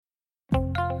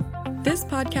This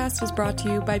podcast is brought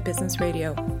to you by Business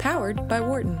Radio, powered by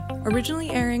Wharton, originally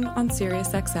airing on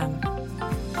SiriusXM.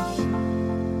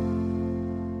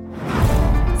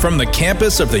 From the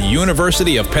campus of the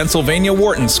University of Pennsylvania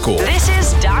Wharton School. This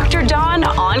is Dr. Don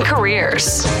on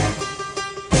Careers.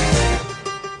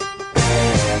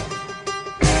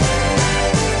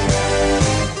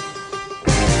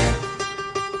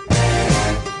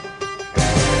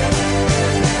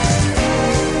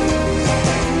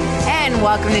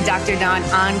 Welcome to Dr. Don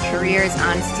on Careers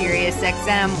on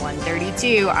SiriusXM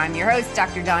 132. I'm your host,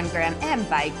 Dr. Don Graham, and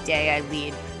by day I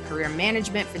lead career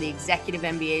management for the executive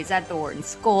MBAs at the Wharton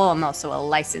School. I'm also a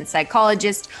licensed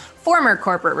psychologist, former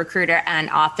corporate recruiter, and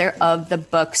author of the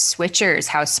book Switchers: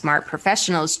 How Smart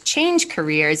Professionals Change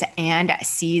Careers and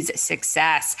Seize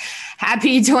Success.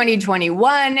 Happy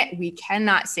 2021. We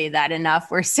cannot say that enough.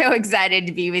 We're so excited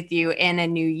to be with you in a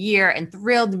new year and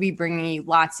thrilled to be bringing you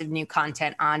lots of new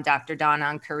content on Dr. Don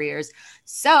on Careers.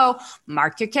 So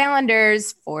mark your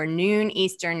calendars for noon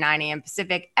Eastern, 9 a.m.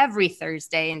 Pacific every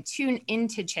Thursday, and tune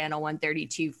into channel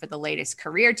 132 for the latest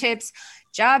career tips,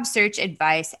 job search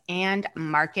advice, and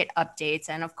market updates.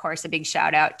 And of course, a big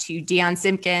shout out to Dion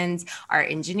Simpkins, our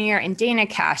engineer, and Dana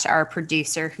Cash, our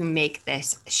producer, who make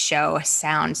this show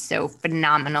sound so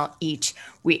phenomenal each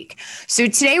week. So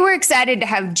today we're excited to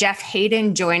have Jeff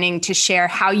Hayden joining to share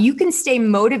how you can stay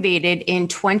motivated in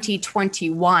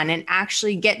 2021 and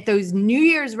actually get those New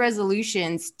Year's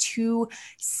resolutions to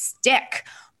stick.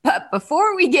 But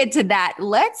before we get to that,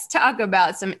 let's talk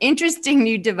about some interesting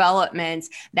new developments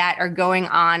that are going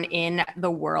on in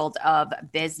the world of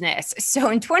business.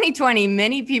 So in 2020,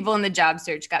 many people in the job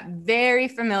search got very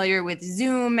familiar with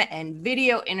Zoom and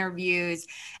video interviews,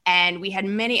 and we had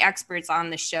many experts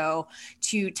on the show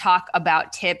to talk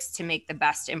about tips to make the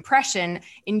best impression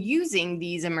in using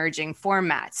these emerging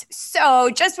formats. So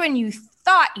just when you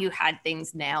thought you had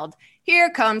things nailed,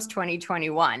 here comes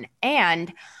 2021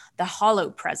 and the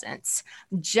HoloPresence.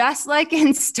 Just like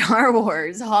in Star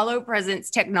Wars, HoloPresence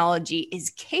technology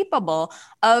is capable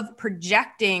of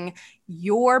projecting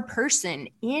your person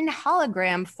in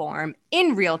hologram form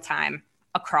in real time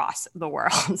across the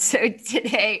world. So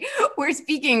today we're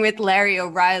speaking with Larry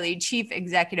O'Reilly, Chief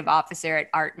Executive Officer at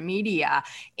Art Media,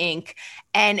 Inc.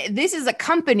 And this is a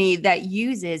company that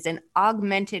uses an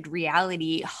augmented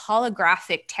reality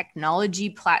holographic technology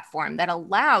platform that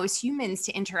allows humans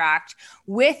to interact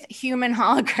with human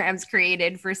holograms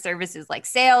created for services like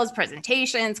sales,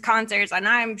 presentations, concerts, and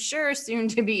I'm sure soon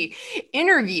to be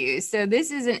interviews. So this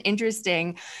is an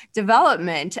interesting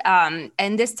development.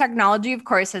 And this technology, of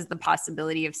course, has the possibility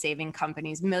of saving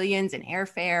companies millions in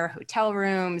airfare, hotel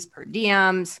rooms, per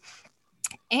diems,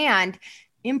 and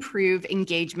improve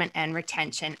engagement and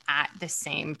retention at the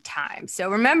same time. So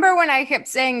remember when I kept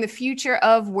saying the future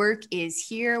of work is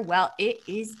here? Well, it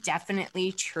is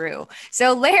definitely true.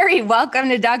 So Larry, welcome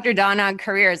to Dr. Don on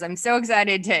Careers. I'm so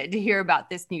excited to hear about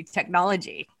this new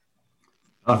technology.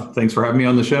 Thanks for having me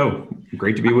on the show.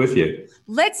 Great to be with you.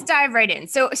 Let's dive right in.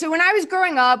 So when I was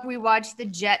growing up, we watched the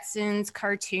Jetsons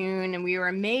cartoon and we were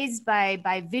amazed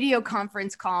by video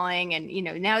conference calling. And,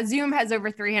 now Zoom has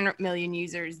over 300 million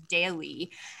users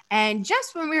daily. And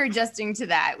just when we were adjusting to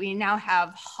that, we now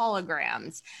have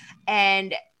holograms.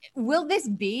 And will this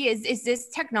be, is this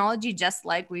technology just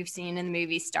like we've seen in the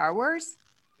movie Star Wars?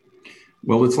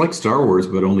 Well, it's like Star Wars,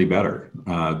 but only better.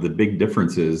 The big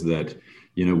difference is that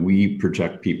we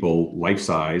project people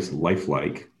life-size,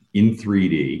 lifelike, in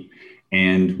 3D,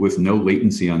 and with no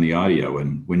latency on the audio.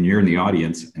 And when you're in the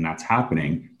audience and that's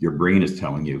happening, your brain is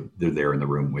telling you they're there in the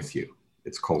room with you.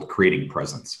 It's called creating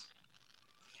presence.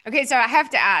 Okay, so I have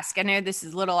to ask, I know this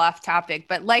is a little off topic,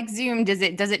 but like Zoom, does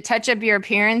it touch up your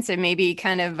appearance and maybe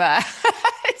kind of,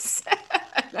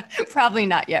 probably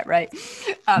not yet, right?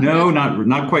 No,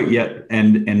 not quite yet.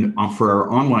 And for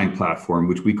our online platform,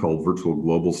 which we call Virtual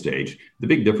Global Stage, the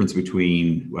big difference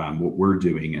between what we're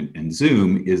doing and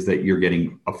Zoom is that you're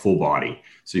getting a full body.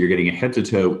 So you're getting a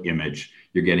head-to-toe image.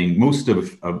 You're getting most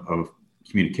of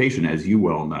communication, as you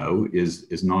well know, is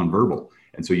nonverbal.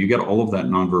 And so you get all of that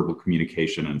nonverbal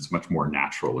communication, and it's much more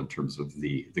natural in terms of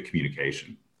the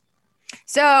communication.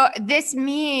 So this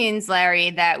means,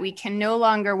 Larry, that we can no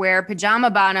longer wear pajama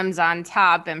bottoms on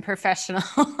top and pajama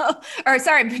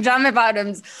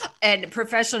bottoms and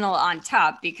professional on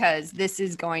top, because this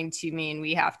is going to mean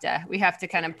we have to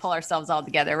kind of pull ourselves all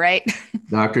together, right?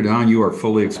 Dr. Don, you are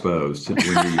fully exposed when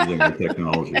you're using the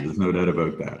technology. There's no doubt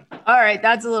about that. All right,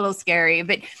 that's a little scary,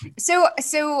 but so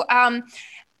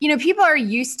people are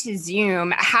used to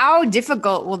Zoom. How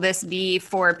difficult will this be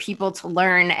for people to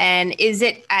learn? And is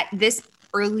it at this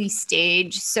early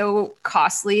stage so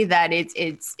costly that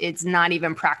it's not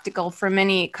even practical for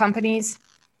many companies?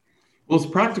 Well, it's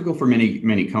practical for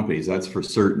many companies, that's for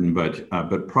certain,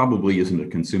 but probably isn't a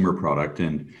consumer product.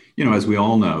 And as we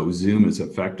all know, Zoom is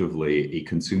effectively a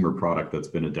consumer product that's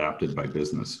been adapted by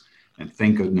business. And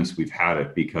thank goodness we've had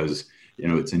it, because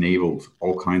it's enabled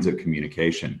all kinds of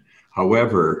communication.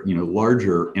 However,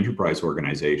 larger enterprise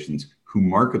organizations who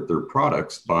market their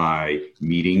products by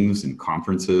meetings and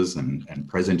conferences and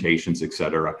presentations, et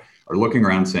cetera, are looking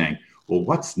around saying, well,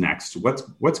 what's next?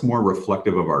 What's more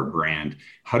reflective of our brand?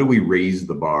 How do we raise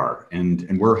the bar?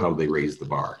 And we're how they raise the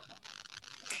bar.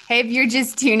 Hey, if you're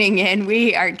just tuning in,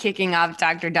 we are kicking off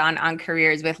Dr. Don on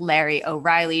Careers with Larry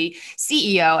O'Reilly,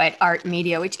 CEO at Art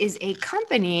Media, which is a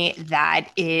company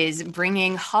that is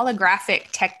bringing holographic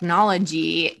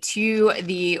technology to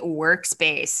the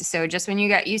workspace. So just when you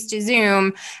got used to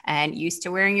Zoom and used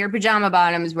to wearing your pajama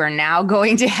bottoms, we're now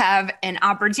going to have an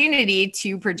opportunity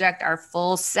to project our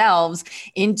full selves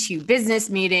into business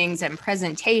meetings and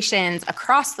presentations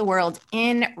across the world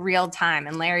in real time.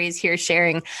 And Larry is here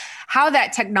sharing how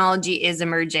that technology is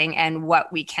emerging and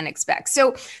what we can expect.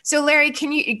 So Larry,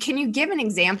 can you give an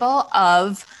example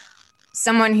of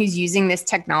someone who's using this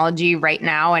technology right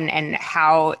now and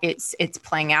how it's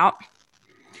playing out?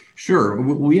 Sure.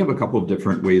 We have a couple of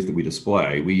different ways that we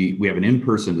display. We have an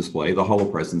in-person display, the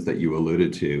HoloPresence that you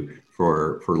alluded to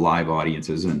for live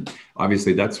audiences. And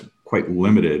obviously that's quite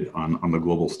limited on the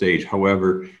global stage.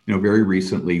 However, very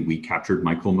recently we captured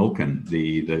Michael Milken,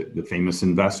 the famous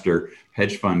investor,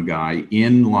 hedge fund guy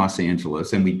in Los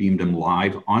Angeles, and we beamed him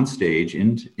live on stage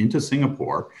into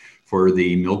Singapore for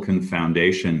the Milken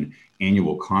Foundation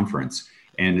annual conference.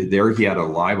 And there he had a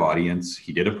live audience.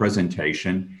 He did a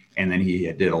presentation, and then he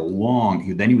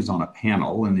was on a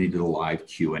panel, and he did a live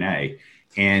Q&A.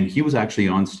 And he was actually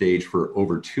on stage for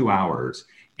over 2 hours.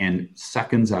 And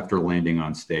seconds after landing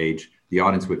on stage, the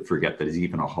audience would forget that he's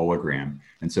even a hologram.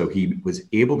 And so he was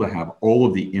able to have all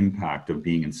of the impact of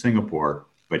being in Singapore,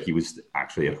 but he was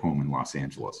actually at home in Los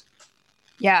Angeles.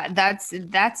 Yeah,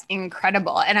 that's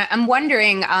incredible. And I'm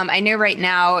wondering, I know right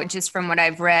now, just from what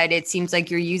I've read, it seems like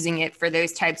you're using it for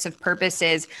those types of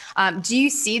purposes. Do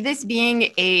you see this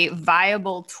being a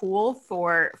viable tool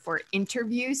for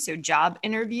interviews, so job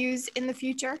interviews in the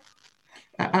future?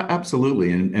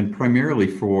 Absolutely. And primarily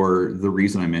for the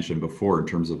reason I mentioned before, in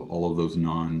terms of all of those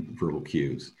non-verbal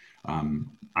cues.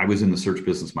 I was in the search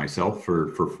business myself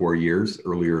for 4 years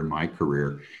earlier in my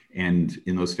career. And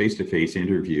in those face-to-face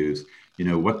interviews,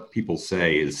 what people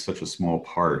say is such a small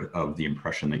part of the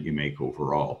impression that you make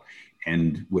overall.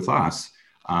 And with us,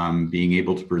 being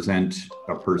able to present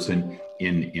a person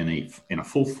in a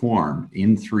full form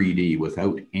in 3D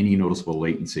without any noticeable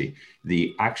latency,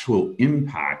 the actual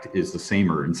impact is the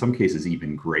same, or in some cases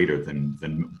even greater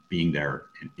than being there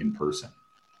in person.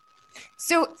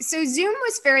 So Zoom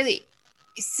was fairly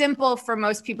simple for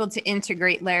most people to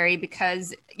integrate, Larry,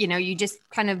 because you just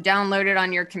kind of download it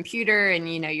on your computer,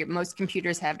 and most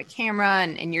computers have a camera,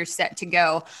 and you're set to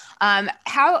go.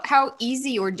 How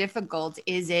easy or difficult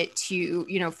is it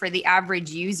to for the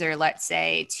average user, let's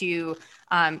say, to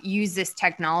use this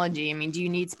technology? I mean, do you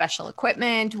need special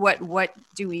equipment? What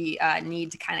do we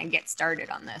need to kind of get started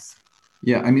on this?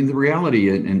 Yeah, I mean, the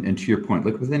reality, and to your point,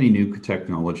 like with any new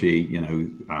technology,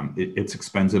 it's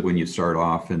expensive when you start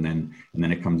off, and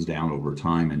then it comes down over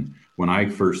time. And when I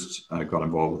first got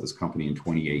involved with this company in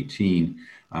 2018,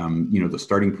 the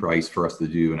starting price for us to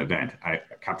do an event,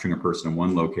 capturing a person in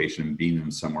one location and being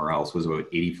them somewhere else, was about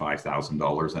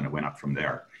 $85,000, and it went up from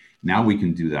there. Now we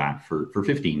can do that for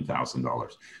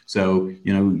 $15,000. So,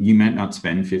 you might not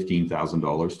spend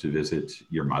 $15,000 to visit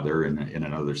your mother in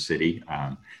another city,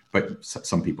 but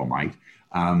some people might.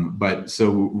 But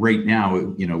so right now,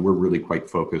 we're really quite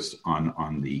focused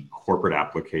on the corporate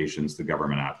applications, the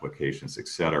government applications, et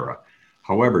cetera.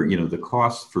 However, the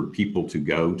cost for people to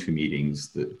go to meetings,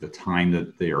 the time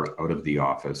that they are out of the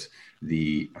office,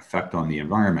 the effect on the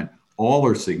environment, all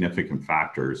are significant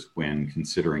factors when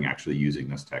considering actually using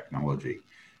this technology.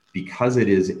 Because it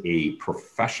is a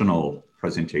professional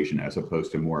presentation as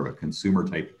opposed to more of a consumer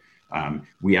type,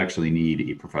 we actually need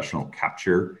a professional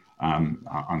capture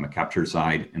on the capture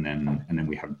side, and then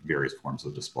we have various forms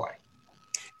of display.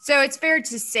 So it's fair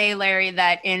to say, Larry,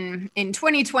 that in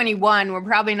 2021, we're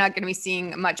probably not going to be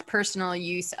seeing much personal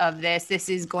use of this. This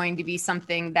is going to be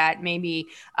something that maybe,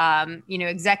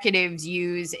 executives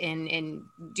use in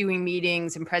doing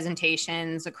meetings and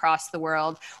presentations across the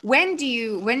world. When do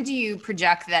you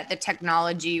project that the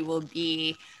technology will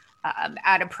be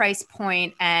at a price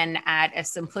point and at a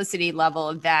simplicity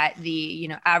level that the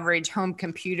average home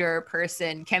computer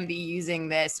person can be using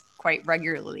this quite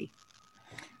regularly?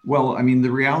 Well, I mean,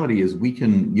 the reality is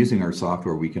using our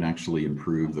software, we can actually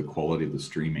improve the quality of the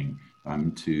streaming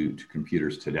to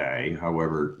computers today.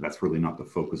 However, that's really not the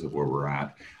focus of where we're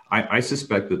at. I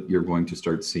suspect that you're going to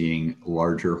start seeing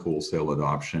larger wholesale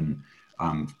adoption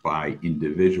by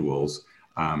individuals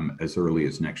as early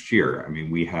as next year. I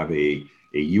mean, we have a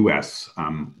US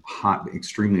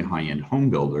extremely high-end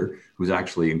home builder who's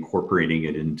actually incorporating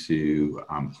it into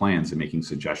plans and making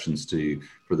suggestions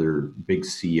for their big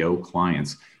CEO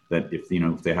clients that if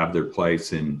they have their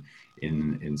place in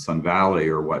Sun Valley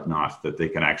or whatnot, that they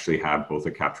can actually have both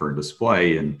a capture and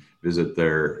display and visit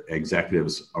their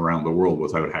executives around the world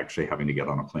without actually having to get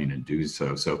on a plane and do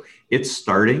so. So it's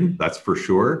starting, that's for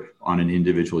sure, on an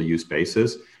individual use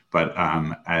basis. But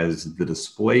as the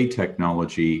display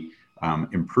technology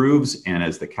improves and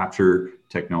as the capture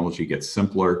technology gets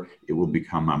simpler, it will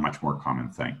become a much more common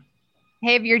thing.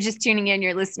 Hey, if you're just tuning in,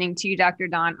 you're listening to Dr.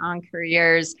 Don on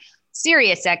Careers,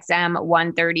 Sirius XM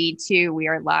 132. We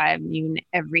are live noon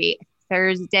every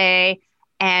Thursday.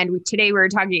 And today we're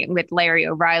talking with Larry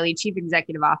O'Reilly, Chief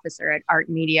Executive Officer at Art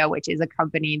Media, which is a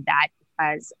company that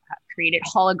has created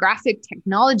holographic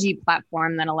technology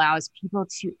platform that allows people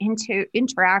to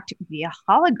interact via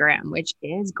hologram, which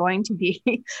is going to be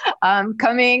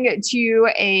coming to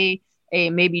a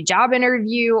maybe job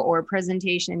interview or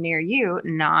presentation near you,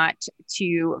 not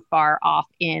too far off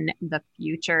in the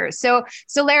future. So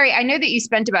Larry, I know that you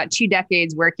spent about 2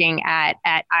 decades working at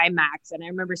IMAX, and I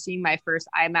remember seeing my first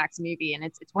IMAX movie, and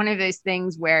it's one of those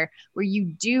things where you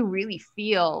do really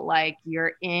feel like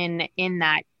you're in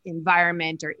that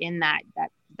environment or in that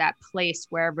place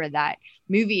wherever that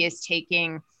movie is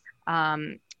taking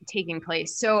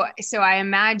place. So I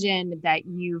imagine that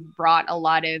you've brought a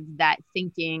lot of that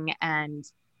thinking and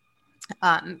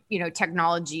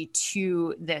technology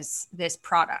to this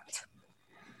product.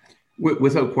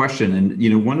 Without question.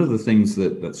 And one of the things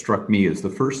that struck me is the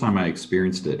first time I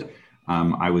experienced it,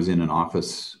 I was in an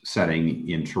office setting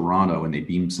in Toronto and they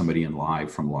beamed somebody in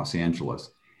live from Los Angeles.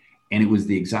 And it was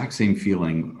the exact same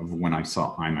feeling of when I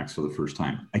saw IMAX for the first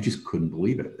time. I just couldn't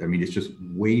believe it. I mean, it's just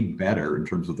way better in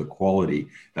terms of the quality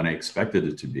than I expected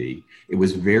it to be. It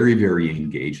was very, very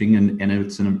engaging and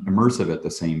it's immersive at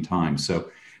the same time.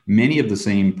 So many of the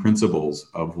same principles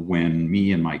of when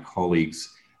me and my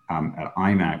colleagues at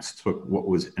IMAX took what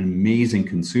was an amazing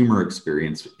consumer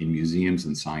experience in museums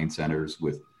and science centers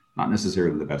with not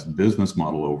necessarily the best business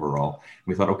model overall.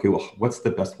 We thought, okay, well, what's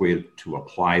the best way to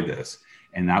apply this?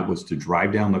 And that was to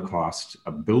drive down the cost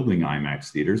of building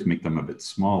IMAX theaters, make them a bit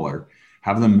smaller,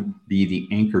 have them be the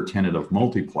anchor tenant of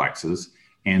multiplexes,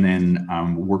 and then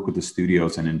work with the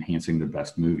studios in enhancing the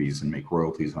best movies and make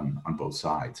royalties on both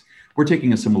sides. We're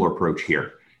taking a similar approach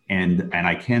here. And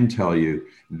I can tell you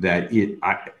that it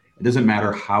doesn't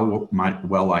matter how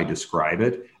well I describe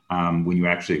it, when you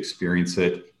actually experience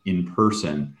it in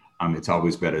person, it's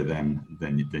always better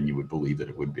than you would believe that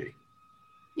it would be.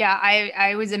 Yeah,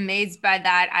 I was amazed by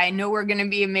that. I know we're going to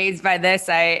be amazed by this.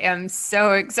 I am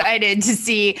so excited to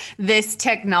see this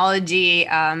technology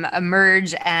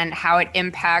emerge and how it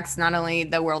impacts not only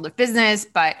the world of business,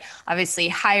 but obviously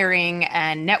hiring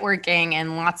and networking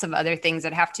and lots of other things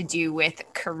that have to do with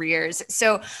careers.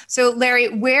 So Larry,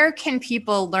 where can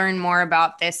people learn more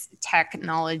about this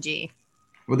technology?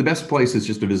 Well, the best place is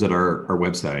just to visit our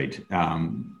website,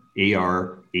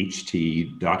 arht.com,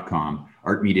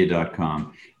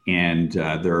 artmedia.com. And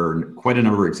there are quite a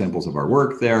number of examples of our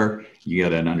work there. You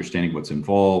get an understanding of what's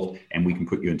involved, and we can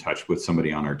put you in touch with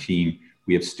somebody on our team.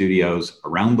 We have studios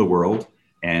around the world.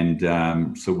 And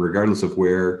so regardless of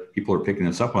where people are picking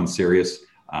us up on Sirius,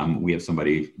 we have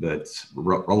somebody that's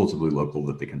relatively local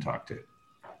that they can talk to.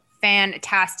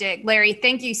 Fantastic. Larry,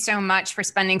 thank you so much for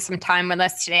spending some time with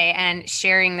us today and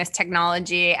sharing this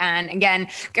technology. And again,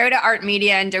 go to Art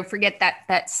Media and don't forget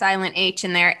that silent H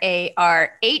in there,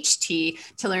 ARHT,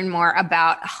 to learn more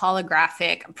about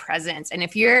holographic presence. And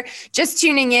if you're just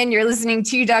tuning in, you're listening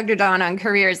to Dr. Don on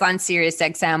Careers on Sirius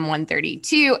XM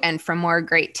 132. And for more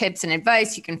great tips and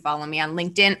advice, you can follow me on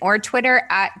LinkedIn or Twitter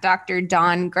at Dr.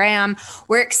 Don Graham.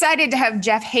 We're excited to have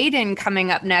Jeff Hayden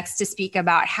coming up next to speak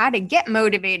about how to get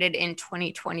motivated in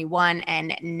 2021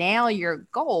 and nail your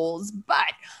goals.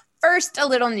 But first, a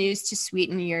little news to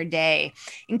sweeten your day.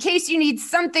 In case you need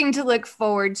something to look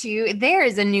forward to, there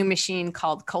is a new machine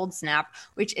called Cold Snap,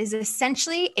 which is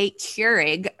essentially a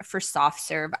Keurig for soft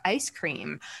serve ice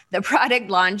cream. The product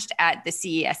launched at the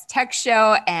CES Tech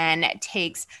Show and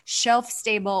takes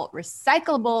shelf-stable,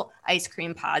 recyclable ice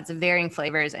cream pods of varying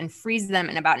flavors and freezes them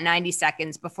in about 90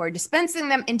 seconds before dispensing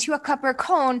them into a cup or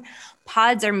cone.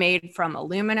 Pods are made from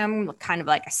aluminum, kind of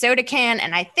like a soda can,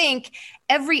 and I think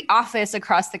every office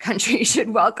across the country should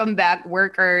welcome back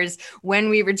workers when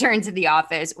we return to the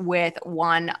office with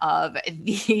one of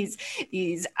these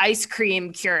ice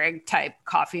cream Keurig type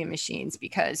coffee machines,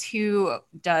 because who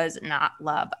does not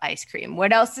love ice cream?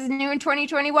 What else is new in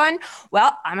 2021?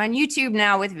 Well, I'm on YouTube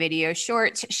now with video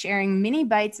shorts sharing mini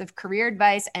bites of career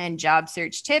advice and job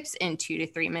search tips in 2 to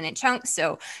 3 minute chunks.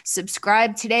 So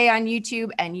subscribe today on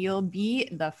YouTube and you'll be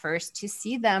the first to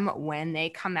see them when they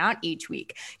come out each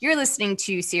week. You're listening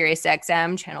to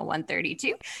SiriusXM channel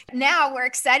 132. Now we're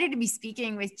excited to be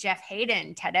speaking with Jeff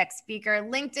Haden, TEDx speaker,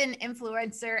 LinkedIn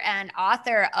influencer, and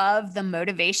author of The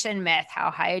Motivation Myth: How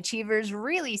High Achievers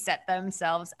Really Set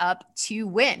Themselves Up to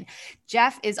Win.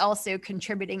 Jeff is also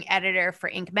contributing editor for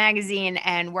Inc. magazine,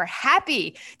 and we're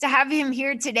happy to have him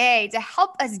here today to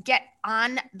help us get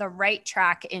on the right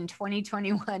track in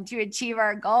 2021 to achieve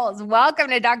our goals.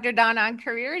 Welcome to Dr. Don on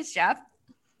Careers, Jeff.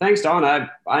 Thanks, Don.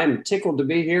 I'm tickled to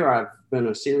be here. I've been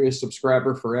a Sirius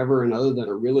subscriber forever, and other than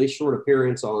a really short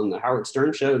appearance on the Howard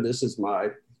Stern show, this is my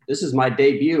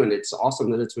debut, and it's awesome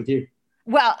that it's with you.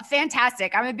 Well,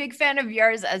 fantastic. I'm a big fan of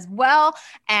yours as well.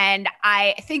 And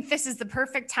I think this is the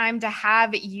perfect time to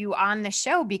have you on the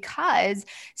show because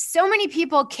so many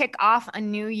people kick off a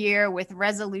new year with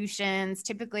resolutions,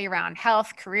 typically around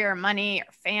health, career, money,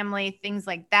 or family, things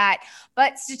like that.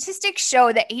 But statistics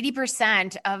show that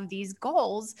 80% of these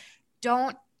goals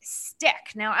don't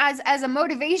stick. Now, as a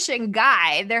motivation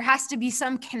guy, there has to be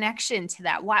some connection to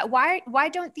that. Why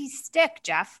don't these stick,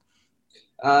 Jeff?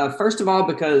 First of all,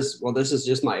 because, well, this is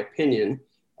just my opinion.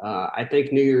 I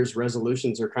think New Year's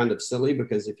resolutions are kind of silly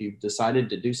because if you've decided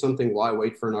to do something, why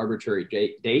wait for an arbitrary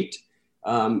date?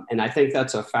 And I think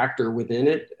that's a factor within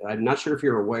it. I'm not sure if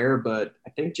you're aware, but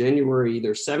I think January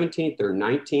either 17th or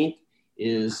 19th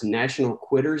is National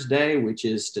Quitters Day, which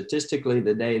is statistically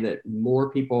the day that more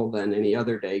people than any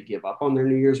other day give up on their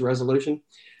New Year's resolution.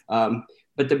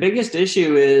 But the biggest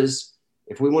issue is,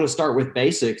 if we want to start with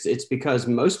basics, it's because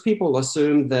most people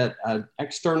assume that an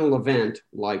external event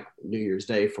like New Year's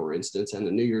Day, for instance, and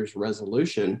a New Year's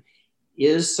resolution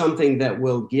is something that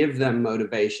will give them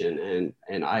motivation.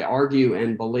 And I argue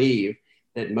and believe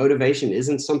that motivation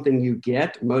isn't something you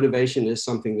get. Motivation is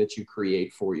something that you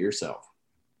create for yourself.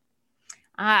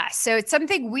 So it's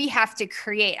something we have to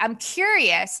create. I'm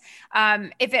curious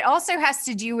if it also has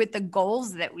to do with the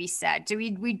goals that we set. Do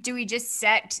we just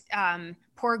set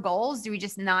poor goals? Do we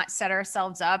just not set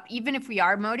ourselves up, even if we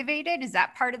are motivated? Is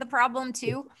that part of the problem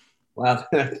too? Well,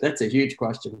 that's a huge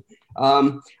question.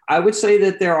 I would say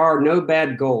that there are no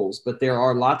bad goals, but there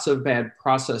are lots of bad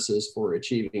processes for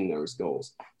achieving those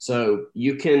goals. So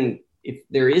you can, if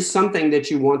there is something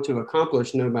that you want to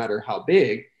accomplish, no matter how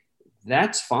big,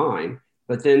 that's fine.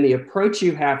 But then the approach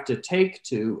you have to take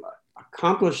to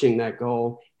accomplishing that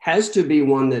goal has to be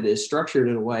one that is structured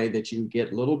in a way that you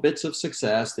get little bits of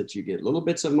success, that you get little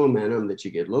bits of momentum, that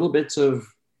you get little bits of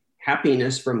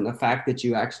happiness from the fact that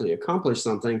you actually accomplished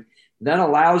something that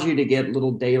allows you to get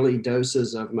little daily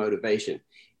doses of motivation.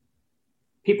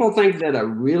 People think that a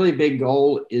really big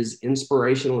goal is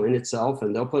inspirational in itself,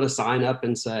 and they'll put a sign up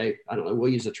and say, I don't know,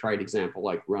 we'll use a trite example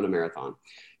like run a marathon.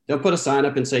 They'll put a sign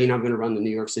up and say, I'm going to run the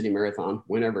New York City Marathon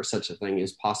whenever such a thing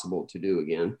is possible to do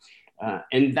again.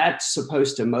 And that's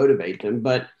supposed to motivate them.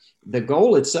 But the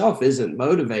goal itself isn't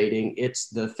motivating. It's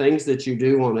the things that you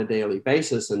do on a daily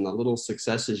basis and the little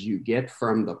successes you get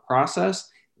from the process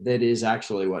that is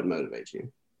actually what motivates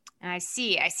you. I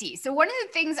see. So one of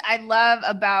the things I love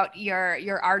about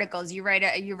your articles, you write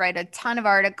a ton of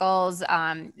articles.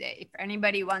 If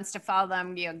anybody wants to follow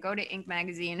them, go to Inc.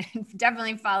 magazine and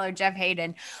definitely follow Jeff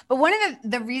Haden. But one of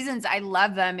the reasons I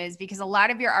love them is because a lot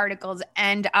of your articles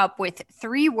end up with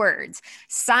 3 words: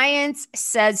 science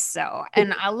says so.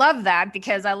 And I love that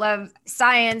because I love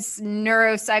science,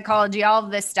 neuropsychology, all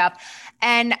of this stuff.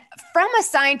 And from a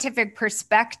scientific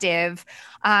perspective,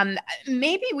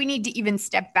 maybe we need to even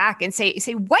step back and say,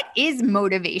 what is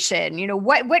motivation?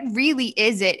 What really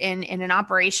is it in an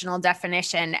operational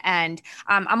definition? And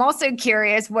I'm also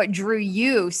curious what drew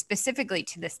you specifically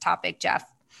to this topic, Jeff.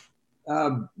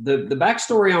 The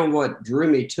backstory on what drew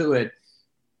me to it,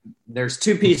 there's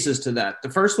 2 pieces to that. The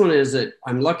first one is that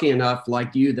I'm lucky enough,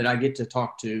 like you, that I get to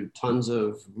talk to tons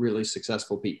of really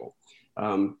successful people.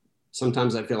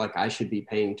 Sometimes I feel like I should be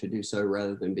paying to do so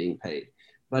rather than being paid.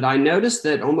 But I noticed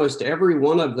that almost every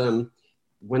one of them,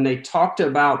 when they talked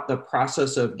about the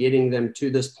process of getting them to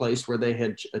this place where they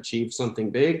had achieved something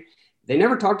big, they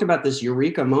never talked about this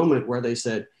eureka moment where they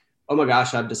said, oh my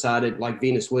gosh, I've decided, like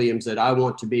Venus Williams, that I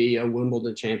want to be a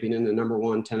Wimbledon champion and the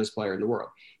 #1 tennis player in the world.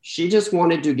 She just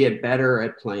wanted to get better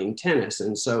at playing tennis.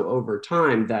 And so over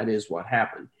time, that is what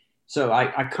happened. So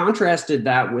I contrasted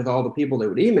that with all the people that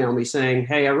would email me saying,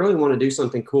 hey, I really want to do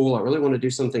something cool. I really want to do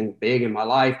something big in my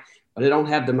life, but I don't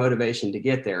have the motivation to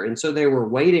get there. And so they were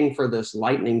waiting for this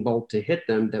lightning bolt to hit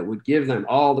them that would give them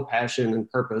all the passion and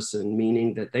purpose and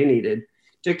meaning that they needed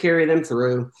to carry them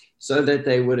through so that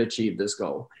they would achieve this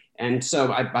goal. And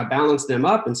so I balanced them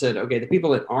up and said, okay, the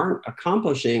people that aren't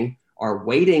accomplishing are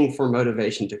waiting for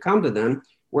motivation to come to them,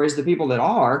 whereas the people that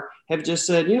are have just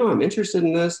said, I'm interested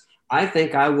in this. I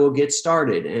think I will get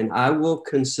started and I will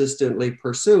consistently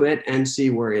pursue it and see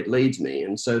where it leads me.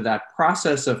 And so that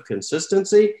process of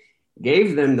consistency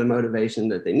gave them the motivation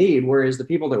that they need, whereas the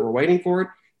people that were waiting for it,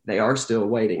 they are still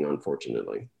waiting,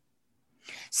 unfortunately.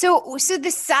 So the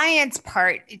science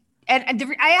part,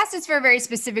 and I asked this for a very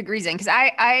specific reason, because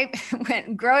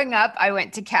growing up, I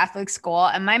went to Catholic school,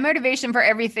 and my motivation for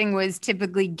everything was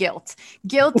typically guilt.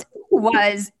 Guilt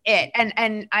was it.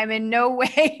 And I'm in no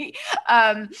way,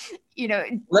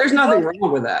 there's nothing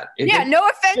wrong with that. No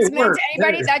offense meant to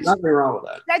anybody. That's nothing wrong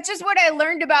with that. That's just what I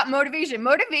learned about motivation.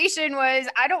 Motivation was,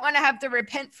 I don't want to have to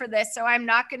repent for this, so I'm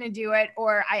not going to do it,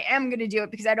 or I am going to do it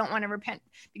because I don't want to repent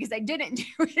because I didn't do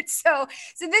it. So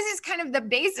this is kind of the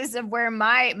basis of where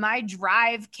my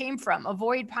drive came from,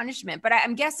 avoid punishment. But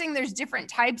I'm guessing there's different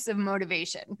types of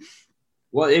motivation.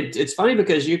 Well, it's funny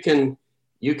because you can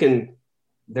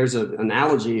there's an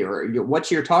analogy, or what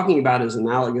you're talking about is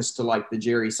analogous to like the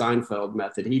Jerry Seinfeld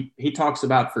method. He talks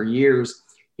about, for years,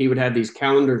 he would have these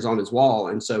calendars on his wall.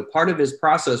 And so part of his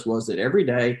process was that every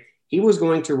day he was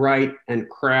going to write and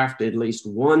craft at least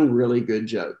one really good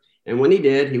joke. And when he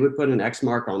did, he would put an X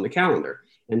mark on the calendar.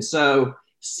 And so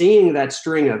seeing that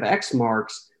string of X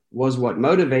marks was what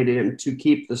motivated him to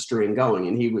keep the string going.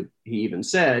 And he even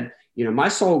said, my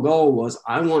sole goal was,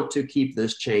 I want to keep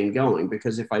this chain going,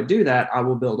 because if I do that, I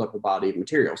will build up a body of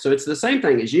material. So it's the same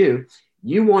thing as you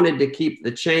wanted to keep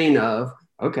the chain of,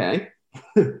 okay,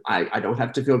 I don't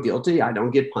have to feel guilty. I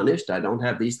don't get punished. I don't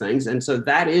have these things. And so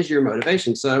that is your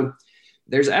motivation. So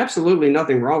there's absolutely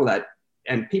nothing wrong with that.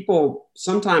 And people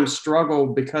sometimes struggle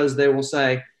because they will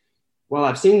say, well,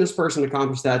 I've seen this person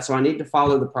accomplish that, so I need to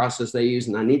follow the process they use,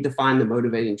 and I need to find the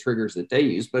motivating triggers that they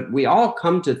use. But we all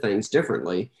come to things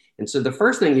differently. And so the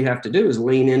first thing you have to do is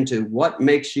lean into what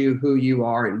makes you who you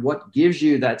are and what gives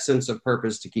you that sense of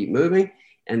purpose to keep moving,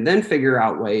 and then figure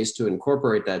out ways to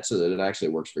incorporate that so that it actually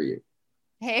works for you.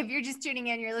 Hey, if you're just tuning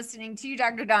in, you're listening to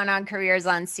Dr. Dawn on Careers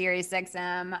on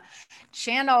SiriusXM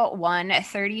channel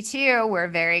 132. We're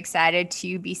very excited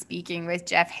to be speaking with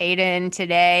Jeff Hayden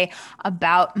today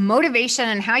about motivation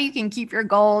and how you can keep your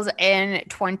goals in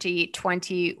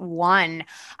 2021.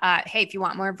 Hey, if you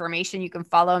want more information, you can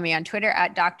follow me on Twitter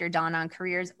at Dr. Dawn on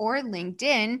Careers or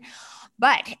LinkedIn.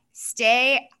 But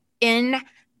stay in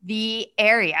the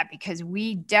area, because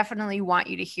we definitely want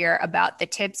you to hear about the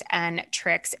tips and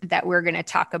tricks that we're going to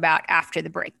talk about after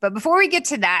the break. But before we get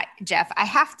to that, Jeff, I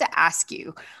have to ask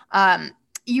you,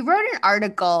 you wrote an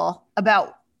article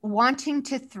about wanting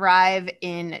to thrive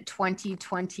in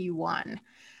 2021.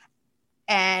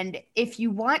 And if you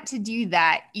want to do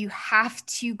that, you have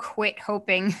to quit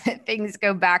hoping that things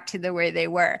go back to the way they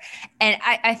were. And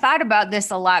I thought about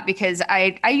this a lot, because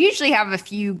I usually have a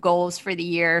few goals for the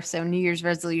year. So New Year's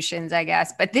resolutions, I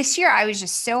guess. But this year I was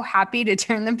just so happy to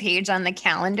turn the page on the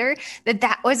calendar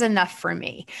that was enough for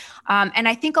me. And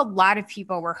I think a lot of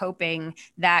people were hoping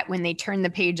that when they turned the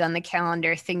page on the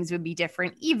calendar, things would be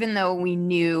different, even though we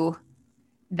knew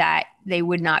that they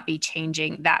would not be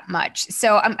changing that much.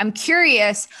 So I'm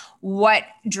curious what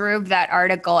drove that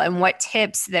article and what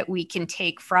tips that we can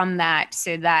take from that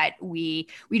so that we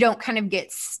don't kind of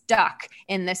get stuck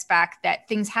in this fact that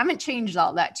things haven't changed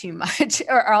all that too much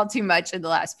or all too much in the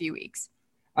last few weeks.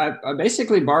 I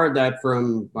basically borrowed that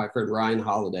from my friend Ryan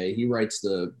Holiday. He writes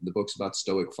the books about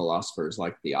Stoic philosophers,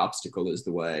 like The Obstacle is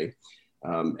the Way.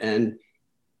 And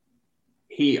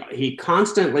he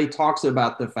constantly talks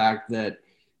about the fact that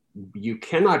you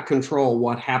cannot control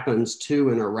what happens to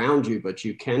and around you, but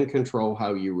you can control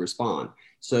how you respond.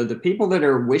 So the people that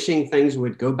are wishing things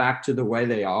would go back to the way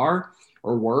they are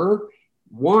or were,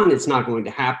 one, it's not going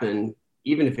to happen.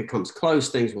 Even if it comes close,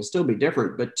 things will still be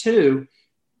different. But two,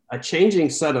 a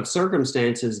changing set of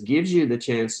circumstances gives you the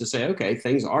chance to say, okay,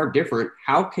 things are different.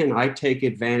 How can I take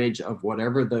advantage of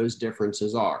whatever those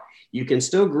differences are? You can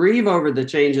still grieve over the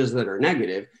changes that are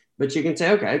negative, but you can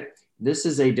say, okay, this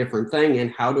is a different thing, and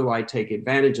how do I take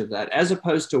advantage of that, as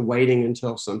opposed to waiting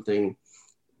until something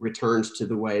returns to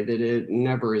the way that it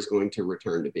never is going to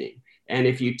return to being. And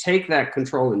if you take that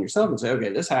control in yourself and say, okay,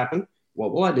 this happened,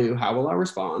 what will I do? How will I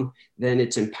respond? Then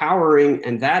it's empowering.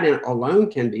 And that alone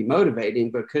can be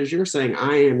motivating because you're saying,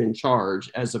 I am in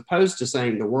charge, as opposed to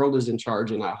saying the world is in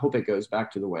charge and I hope it goes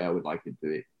back to the way I would like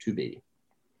it to be.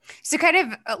 So kind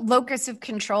of a locus of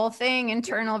control thing,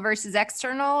 internal versus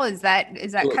external. Is that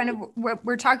kind of what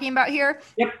we're talking about here?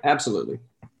 Yep, absolutely.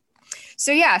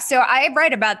 So yeah, so I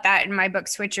write about that in my book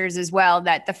Switchers as well,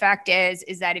 that the fact is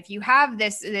that if you have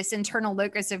this internal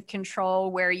locus of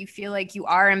control where you feel like you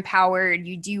are empowered,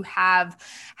 you do have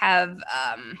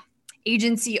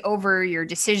agency over your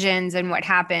decisions and what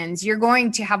happens, you're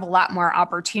going to have a lot more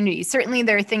opportunities. Certainly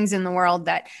there are things in the world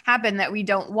that happen that we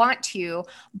don't want to,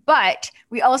 but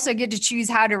we also get to choose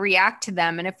how to react to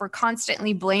them. And if we're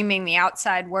constantly blaming the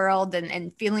outside world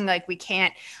and feeling like we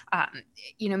can't,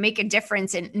 make a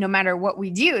difference in no matter what we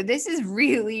do, this is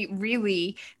really,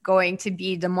 really going to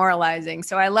be demoralizing.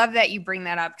 So I love that you bring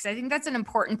that up, because I think that's an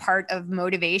important part of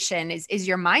motivation is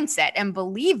your mindset and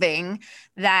believing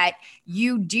that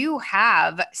you do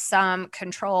have some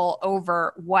control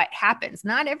over what happens.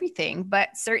 Not everything,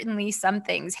 but certainly some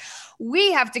things.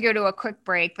 We have to go to a quick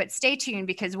break, but stay tuned,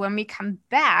 because when we come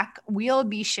back, we'll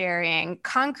be sharing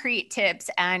concrete tips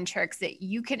and tricks that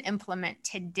you can implement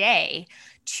today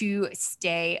to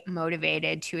stay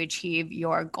motivated to achieve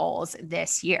your goals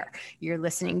this year. You're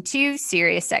listening to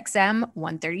SiriusXM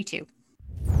 132.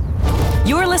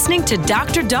 You're listening to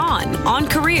Dr. Don on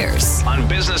Careers on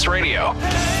Business Radio.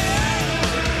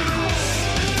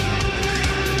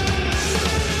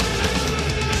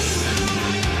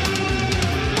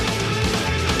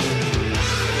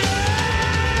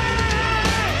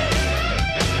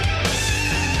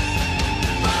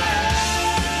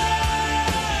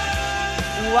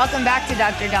 Welcome back to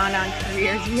Dr. Don on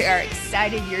Careers. We are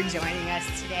excited you're joining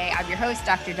us today. I'm your host,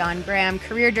 Dr. Don Graham,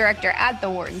 Career Director at the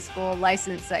Wharton School,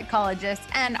 licensed psychologist,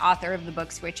 and author of the book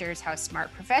Switchers: How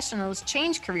Smart Professionals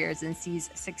Change Careers and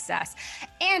Seize Success.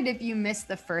 And if you missed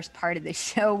the first part of the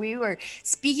show, we were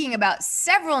speaking about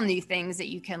several new things that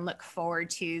you can look forward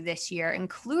to this year,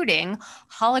 including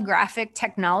holographic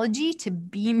technology to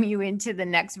beam you into the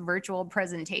next virtual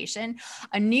presentation,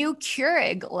 a new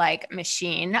Keurig-like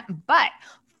machine, but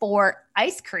for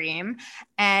ice cream.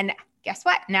 And guess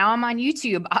what? Now I'm on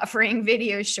YouTube offering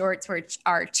video shorts, which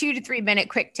are 2 to 3 minute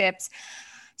quick tips,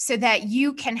 so that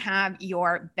you can have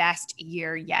your best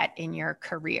year yet in your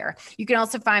career. You can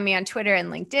also find me on Twitter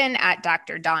and LinkedIn at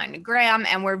Dr. Don Graham.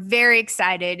 And we're very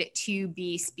excited to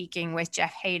be speaking with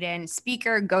Jeff Hayden,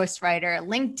 speaker, ghostwriter,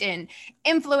 LinkedIn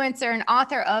influencer, and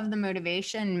author of The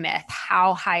Motivation Myth: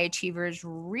 How High Achievers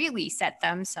Really Set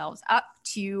Themselves Up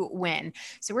to Win.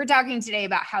 So we're talking today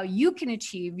about how you can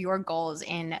achieve your goals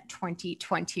in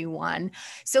 2021.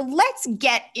 So let's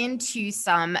get into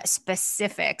some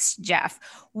specifics, Jeff.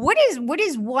 What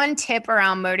is one tip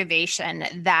around motivation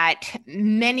that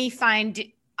many find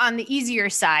on the easier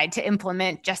side to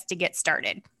implement just to get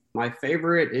started? My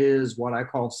favorite is what I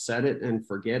call set it and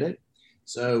forget it.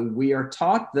 So we are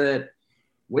taught that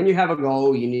when you have a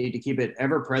goal, you need to keep it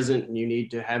ever present, and you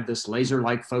need to have this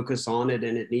laser-like focus on it,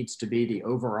 and it needs to be the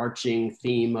overarching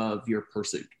theme of your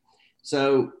pursuit.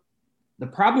 So the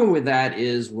problem with that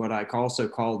is what I also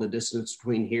call the distance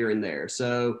between here and there.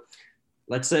 So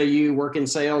let's say you work in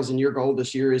sales and your goal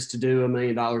this year is to do $1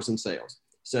 million in sales.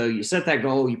 So you set that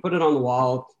goal, you put it on the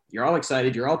wall, you're all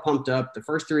excited, you're all pumped up. The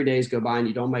first 3 days go by and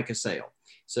you don't make a sale.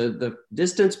 So the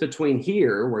distance between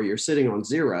here, where you're sitting on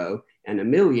 0, and 1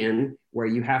 million, where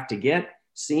you have to get,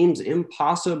 seems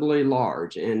impossibly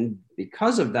large. And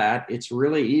because of that, it's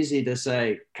really easy to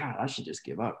say, God, I should just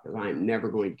give up because I am never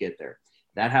going to get there.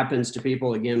 That happens to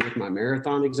people, again, with my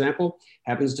marathon example,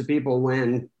 happens to people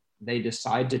when they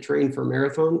decide to train for a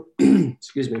marathon,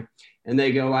 excuse me, and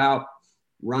they go out,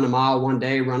 run a mile one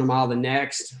day, run a mile the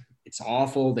next. It's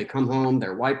awful. They come home,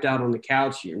 they're wiped out on the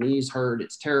couch, your knees hurt,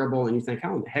 it's terrible. And you think,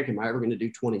 how in the heck am I ever going to do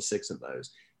 26 of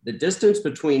those? The distance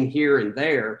between here and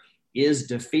there is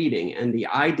defeating. And the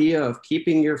idea of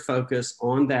keeping your focus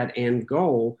on that end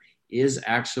goal is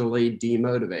actually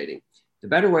demotivating. The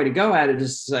better way to go at it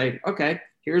is to say, okay,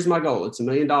 here's my goal. It's $1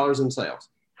 million in sales.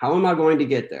 How am I going to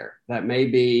get there? That may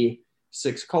be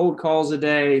 6 cold calls a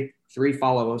day, 3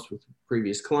 follow-ups with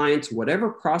previous clients, whatever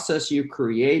process you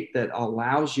create that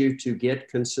allows you to get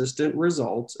consistent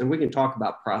results. And we can talk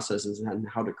about processes and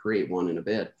how to create one in a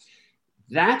bit.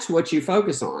 That's what you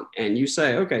focus on. And you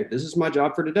say, okay, this is my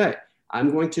job for today.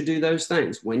 I'm going to do those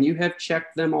things. When you have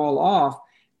checked them all off,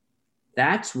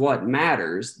 that's what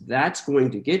matters. That's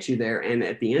going to get you there. And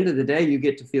at the end of the day, you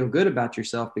get to feel good about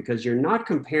yourself because you're not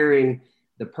comparing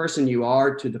the person you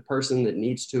are to the person that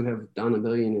needs to have done $1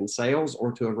 million in sales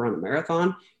or to have run a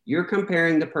marathon. You're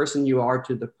comparing the person you are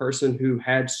to the person who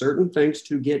had certain things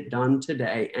to get done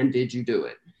today. And did you do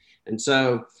it? And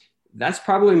so that's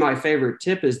probably my favorite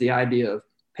tip, is the idea of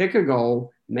pick a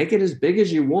goal, make it as big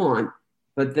as you want,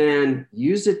 but then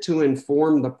use it to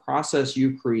inform the process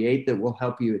you create that will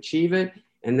help you achieve it.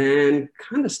 And then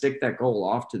kind of stick that goal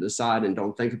off to the side and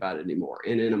don't think about it anymore.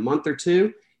 And in a month or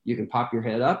two, you can pop your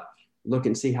head up, look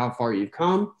and see how far you've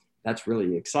come. That's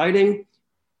really exciting.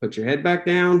 Put your head back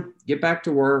down, get back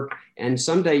to work. And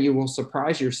someday you will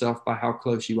surprise yourself by how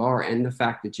close you are and the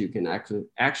fact that you can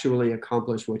actually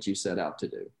accomplish what you set out to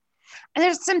do. And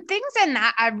there's some things in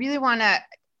that I really want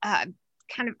to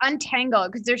kind of untangle,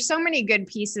 because there's so many good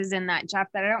pieces in that, Jeff,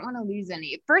 that I don't want to lose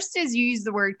any. First is you use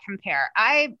the word compare.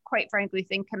 I quite frankly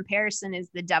think comparison is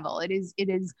the devil. It is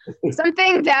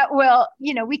something that will,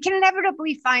 we can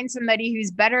inevitably find somebody who's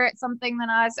better at something than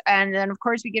us. And then of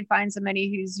course we can find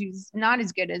somebody who's not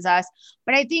as good as us.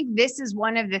 But I think this is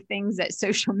one of the things that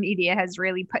social media has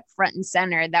really put front and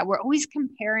center, that we're always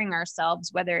comparing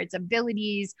ourselves, whether it's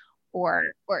abilities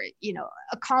or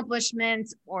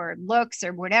accomplishments or looks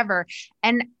or whatever.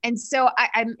 And so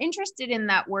I'm interested in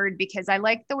that word, because I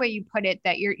like the way you put it,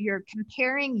 that you're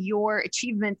comparing your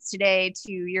achievements today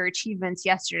to your achievements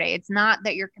yesterday. It's not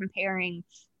that you're comparing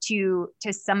to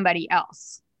somebody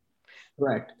else.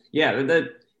 Correct. Yeah.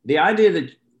 The idea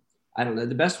that, I don't know,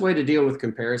 the best way to deal with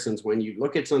comparisons, when you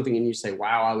look at something and you say,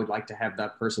 wow, I would like to have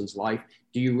that person's life.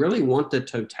 Do you really want the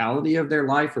totality of their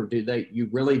life, or you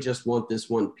really just want this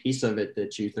one piece of it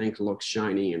that you think looks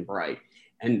shiny and bright?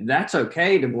 And that's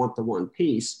okay to want the one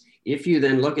piece. If you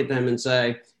then look at them and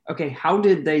say, okay, how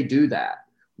did they do that?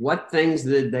 What things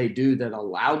did they do that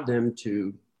allowed them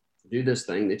to do this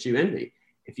thing that you envy?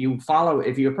 If you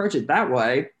approach it that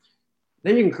way,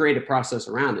 then you can create a process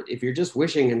around it. If you're just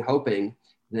wishing and hoping,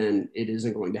 then it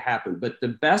isn't going to happen. But the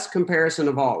best comparison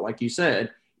of all, like you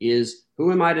said, is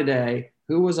who am I today?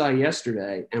 Who was I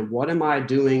yesterday? And what am I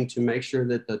doing to make sure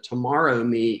that the tomorrow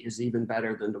me is even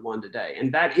better than the one today?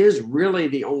 And that is really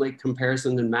the only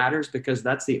comparison that matters, because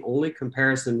that's the only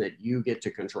comparison that you get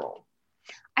to control.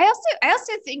 I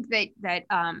also think that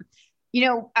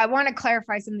I want to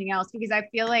clarify something else, because I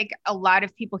feel like a lot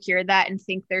of people hear that and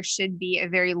think there should be a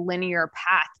very linear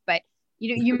path, but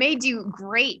you may do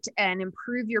great and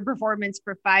improve your performance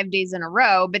for 5 days in a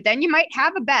row, but then you might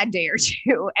have a bad day or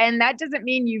two. And that doesn't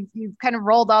mean you've kind of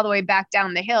rolled all the way back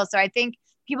down the hill. So I think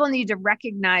people need to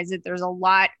recognize that there's a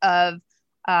lot of,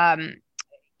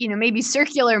 maybe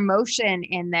circular motion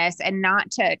in this, and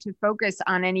not to focus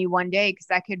on any one day, because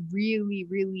that could really,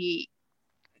 really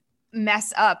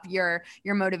mess up your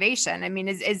motivation. I mean,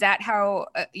 is that how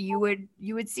you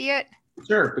would see it?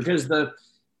 Sure, because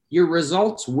your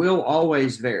results will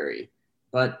always vary,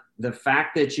 but the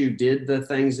fact that you did the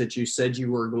things that you said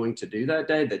you were going to do that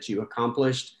day, that you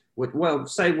accomplished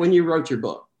say when you wrote your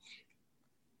book,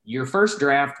 your first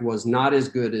draft was not as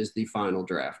good as the final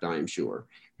draft, I am sure,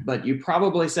 but you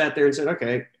probably sat there and said,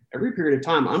 okay, every period of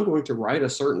time, I'm going to write a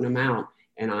certain amount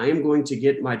and I am going to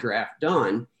get my draft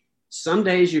done. Some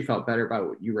days you felt better about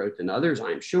what you wrote than others,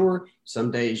 I'm sure.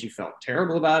 Some days you felt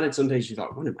terrible about it. Some days you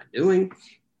thought, what am I doing?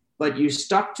 But you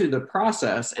stuck to the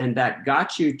process, and that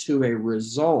got you to a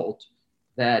result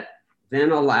that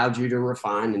then allowed you to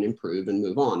refine and improve and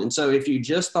move on. And so if you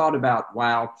just thought about,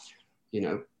 wow,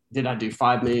 did I do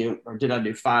 5 million or did I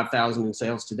do 5,000 in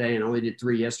sales today and only did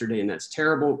 3 yesterday, and that's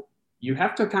terrible, you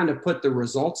have to kind of put the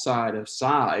result side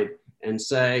aside and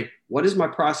say, what is my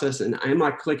process, and am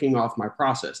I clicking off my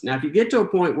process? Now, if you get to a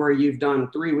point where you've done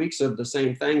 3 weeks of the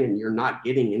same thing and you're not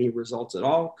getting any results at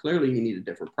all, clearly you need a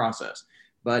different process.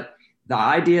 But the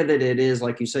idea that it is,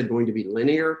 like you said, going to be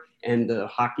linear and the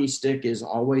hockey stick is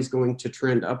always going to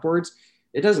trend upwards,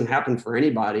 it doesn't happen for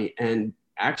anybody. And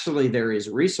actually, there is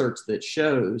research that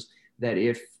shows that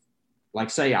if, like,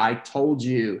 say, I told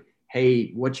you,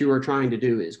 hey, what you are trying to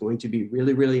do is going to be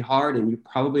really, really hard and you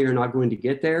probably are not going to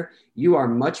get there, you are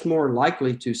much more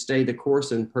likely to stay the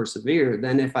course and persevere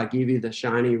than if I give you the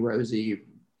shiny, rosy,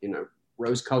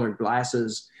 rose-colored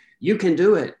glasses, you can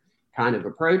do it kind of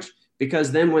approach.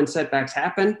 Because then when setbacks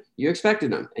happen, you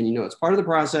expected them, and it's part of the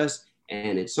process,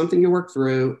 and it's something you work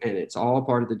through, and it's all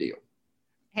part of the deal.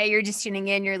 Hey, you're just tuning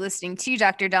in. You're listening to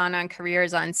Dr. Don on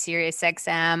Careers on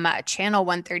SiriusXM, channel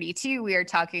 132. We are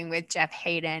talking with Jeff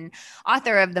Haden,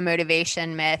 author of The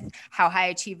Motivation Myth, How High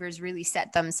Achievers Really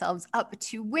Set Themselves Up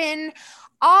to Win,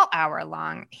 all hour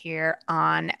long here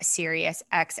on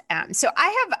SiriusXM. So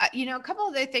I have, a couple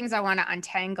of the things I want to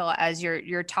untangle as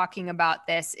you're talking about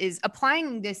this is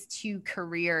applying this to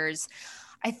careers.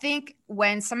 I think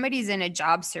when somebody's in a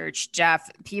job search, Jeff,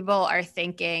 people are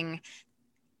thinking,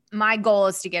 my goal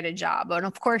is to get a job. And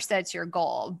of course, that's your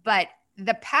goal. But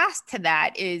the path to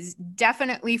that is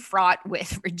definitely fraught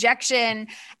with rejection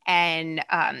and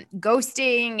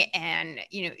ghosting and,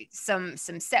 some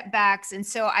setbacks. And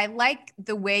so I like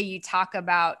the way you talk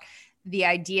about the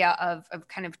idea of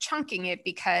kind of chunking it,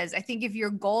 because I think if your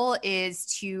goal is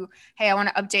to, hey, I want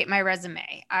to update my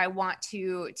resume, I want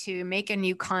to make a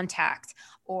new contact,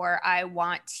 or I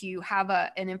want to have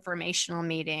an informational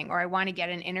meeting, or I want to get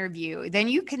an interview, then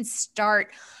you can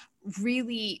start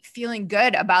really feeling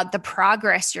good about the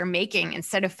progress you're making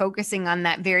instead of focusing on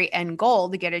that very end goal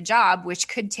to get a job, which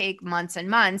could take months and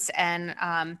months. And,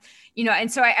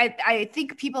 and so I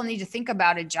think people need to think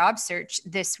about a job search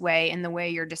this way, in the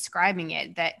way you're describing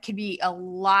it, that could be a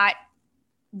lot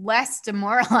less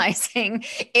demoralizing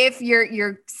if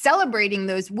you're celebrating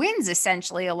those wins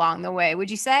essentially along the way. Would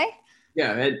you say?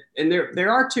 Yeah. And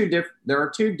there are two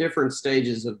different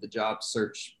stages of the job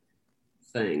search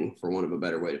thing, for want of a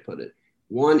better way to put it.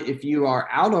 One, if you are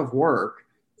out of work,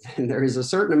 then there is a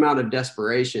certain amount of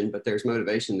desperation, but there's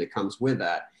motivation that comes with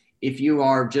that. If you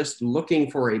are just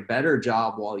looking for a better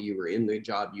job while you were in the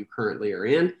job you currently are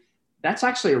in, that's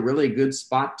actually a really good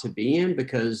spot to be in,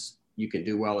 because you can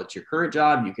do well at your current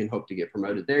job. You can hope to get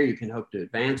promoted there. You can hope to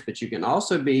advance, but you can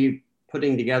also be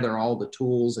putting together all the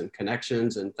tools and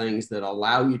connections and things that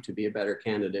allow you to be a better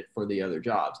candidate for the other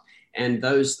jobs. And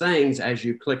those things, as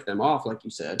you click them off, like you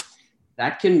said,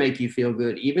 that can make you feel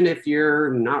good, even if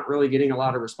you're not really getting a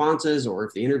lot of responses, or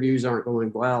if the interviews aren't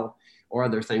going well, or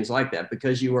other things like that,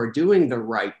 because you are doing the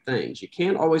right things. You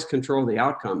can't always control the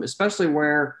outcome, especially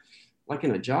where, like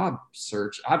in a job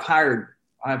search, I've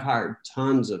hired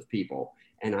tons of people,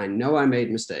 and I know I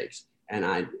made mistakes, and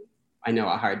I know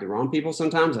I hired the wrong people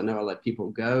sometimes. I know I let people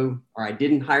go, or I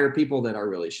didn't hire people that I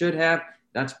really should have.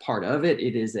 That's part of it.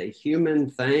 It is a human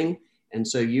thing. And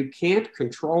so you can't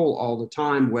control all the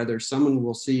time whether someone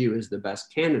will see you as the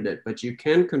best candidate, but you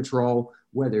can control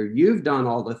whether you've done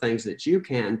all the things that you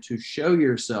can to show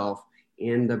yourself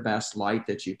in the best light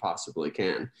that you possibly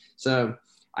can. So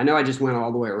I know I just went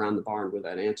all the way around the barn with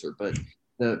that answer, but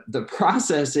the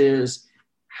process is,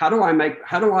 how do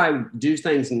I do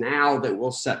things now that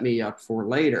will set me up for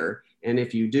later? And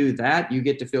if you do that, you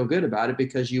get to feel good about it,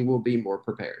 because you will be more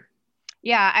prepared.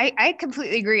 Yeah, I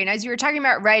completely agree. And as you were talking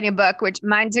about writing a book, which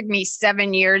mine took me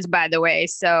 7 years, by the way.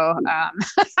 So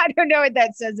I don't know what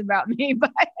that says about me, but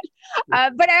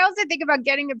I also think about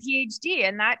getting a PhD,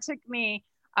 and that took me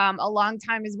a long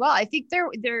time as well. I think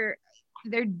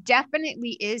there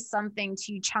definitely is something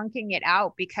to chunking it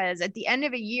out, because at the end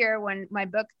of a year, when my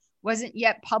book wasn't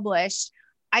yet published,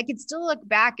 I could still look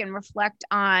back and reflect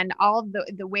on all of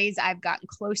the ways I've gotten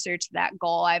closer to that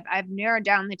goal. I've narrowed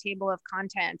down the table of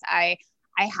contents. I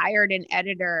hired an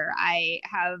editor. I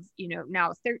have,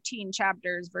 now 13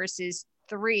 chapters versus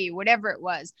 3, whatever it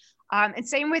was. And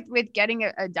same with getting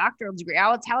a doctoral degree. I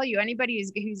will tell you, anybody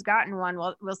who's gotten one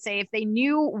will say if they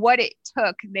knew what it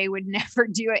took, they would never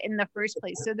do it in the first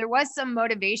place. So there was some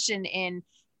motivation in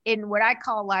what I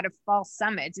call a lot of false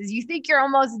summits. Is you think you're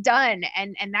almost done,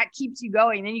 and that keeps you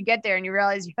going. Then you get there and you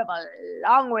realize you have a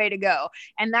long way to go.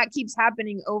 And that keeps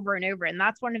happening over and over. And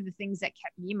that's one of the things that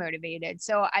kept me motivated.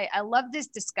 So I love this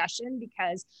discussion,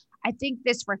 because I think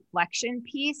this reflection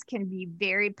piece can be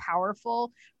very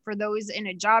powerful for those in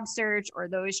a job search, or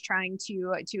those trying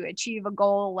to achieve a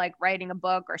goal like writing a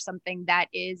book or something that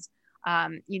is,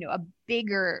 a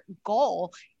bigger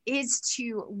goal, is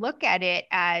to look at it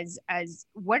as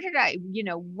what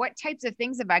types of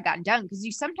things have I gotten done? Because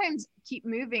you sometimes keep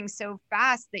moving so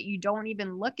fast that you don't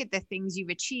even look at the things you've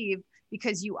achieved,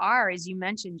 because you are, as you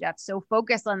mentioned, Jeff, so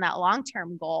focused on that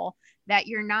long-term goal that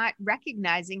you're not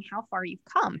recognizing how far you've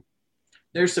come.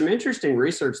 There's some interesting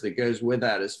research that goes with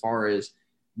that, as far as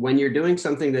when you're doing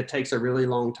something that takes a really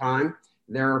long time,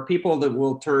 there are people that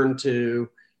will turn to,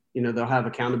 they'll have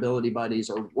accountability buddies,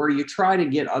 or where you try to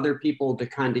get other people to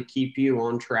kind of keep you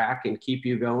on track and keep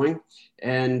you going.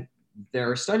 And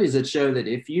there are studies that show that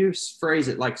if you phrase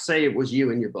it, like say it was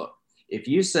you in your book, if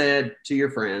you said to your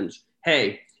friends,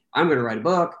 hey, I'm going to write a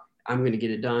book, I'm going to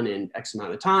get it done in X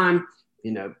amount of time,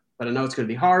 but I know it's going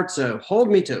to be hard, so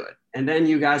hold me to it. And then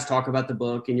you guys talk about the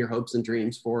book and your hopes and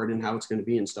dreams for it and how it's going to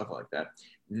be and stuff like that.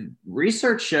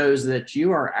 Research shows that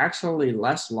you are actually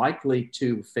less likely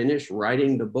to finish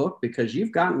writing the book, because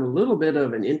you've gotten a little bit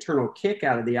of an internal kick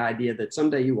out of the idea that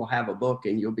someday you will have a book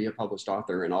and you'll be a published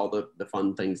author and all the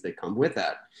fun things that come with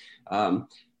that.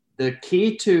 The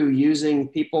key to using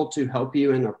people to help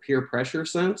you in a peer pressure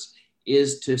sense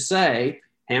is to say,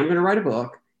 hey, I'm going to write a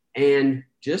book, and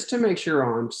just to make sure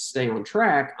I'm stay on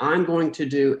track, I'm going to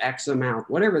do X amount,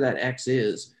 whatever that X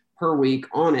is per week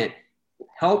on it.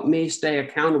 Help me stay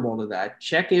accountable to that.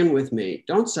 Check in with me.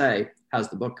 Don't say, how's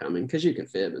the book coming? Because you can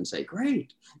fib and say,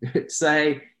 great.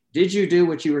 Say, did you do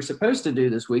what you were supposed to do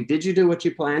this week? Did you do what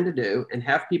you planned to do? And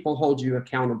have people hold you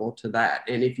accountable to that.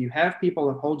 And if you have people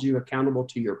that hold you accountable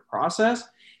to your process,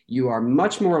 you are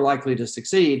much more likely to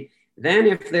succeed than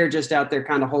if they're just out there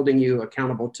kind of holding you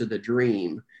accountable to the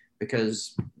dream,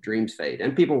 because dreams fade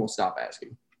and people will stop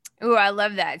asking. Oh, I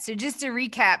love that. So just to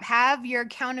recap, have your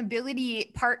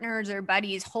accountability partners or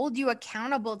buddies hold you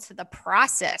accountable to the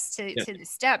process, to the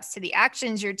steps, to the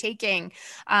actions you're taking,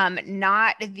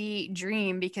 not the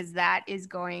dream, because that is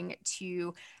going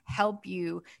to help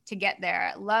you to get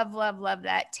there. Love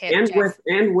that tip.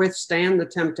 And withstand the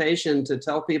temptation to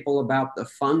tell people about the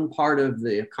fun part of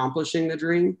the accomplishing the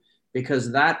dream,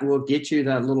 because that will get you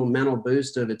that little mental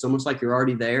boost of it's almost like you're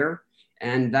already there.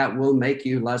 And that will make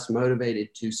you less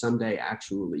motivated to someday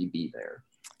actually be there.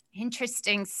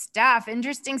 Interesting stuff.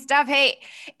 Hey,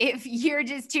 if you're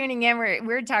just tuning in,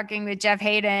 we're talking with Jeff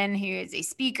Hayden, who is a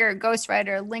speaker,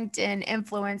 ghostwriter, LinkedIn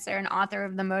influencer, and author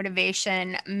of The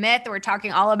Motivation Myth. We're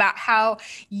talking all about how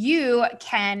you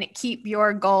can keep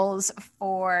your goals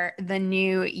for the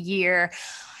new year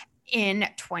in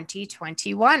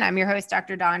 2021. I'm your host,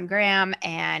 Dr. Dawn Graham,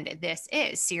 and this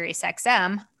is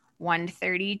SiriusXM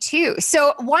 132.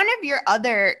 So one of your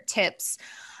other tips,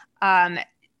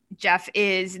 Jeff,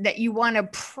 is that you want a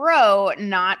pro,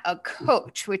 not a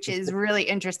coach, which is really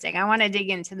interesting. I want to dig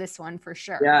into this one for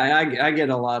sure. Yeah, I get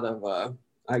a lot of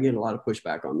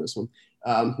pushback on this one,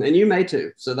 and you may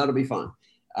too. So that'll be fun.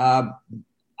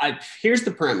 Here's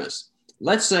the premise.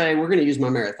 Let's say we're going to use my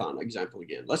marathon example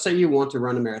again. Let's say you want to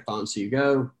run a marathon. So you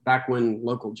go back when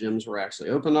local gyms were actually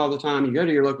open all the time. You go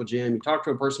to your local gym, you talk to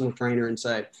a personal trainer and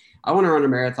say, I want to run a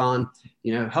marathon,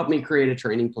 help me create a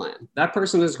training plan. That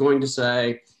person is going to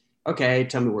say, okay,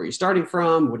 tell me where you're starting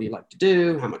from. What do you like to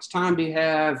do? How much time do you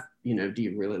have? Do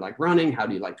you really like running? How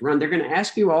do you like to run? They're going to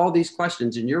ask you all these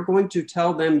questions, and you're going to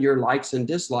tell them your likes and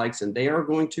dislikes, and they are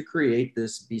going to create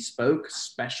this bespoke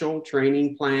special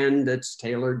training plan that's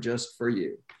tailored just for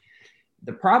you.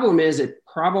 The problem is it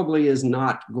probably is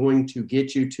not going to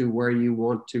get you to where you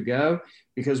want to go,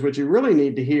 because what you really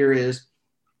need to hear is,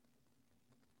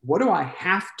 what do I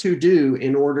have to do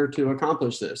in order to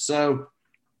accomplish this? So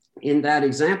in that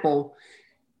example,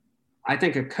 I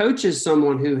think a coach is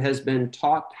someone who has been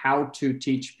taught how to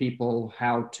teach people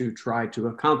how to try to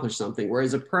accomplish something,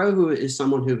 whereas a pro who is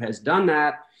someone who has done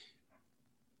that,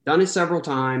 done it several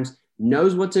times,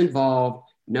 knows what's involved,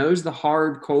 knows the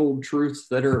hard, cold truths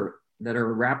that are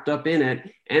wrapped up in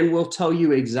it, and will tell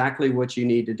you exactly what you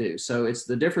need to do. So it's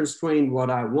the difference between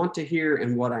what I want to hear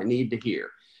and what I need to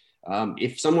hear.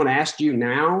 If someone asked you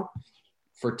now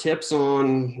for tips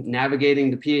on navigating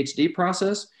the PhD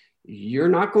process, you're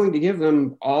not going to give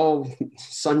them all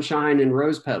sunshine and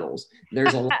rose petals.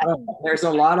 There's a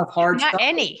lot of hard not stuff.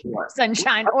 Any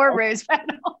sunshine or rose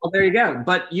petals. Well, there you go.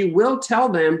 But you will tell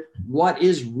them what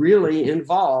is really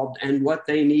involved and what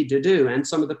they need to do and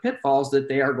some of the pitfalls that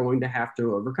they are going to have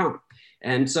to overcome.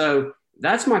 And so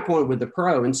that's my point with the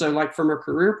pro. And so, like, from a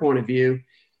career point of view,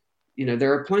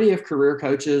 there are plenty of career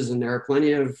coaches and there are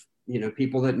plenty of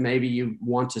people that maybe you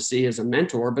want to see as a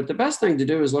mentor, but the best thing to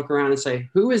do is look around and say,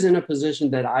 who is in a position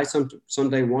that I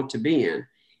someday want to be in,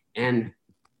 and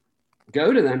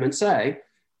go to them and say,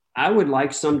 I would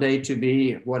like someday to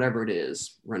be whatever it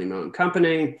is, running my own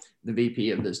company, the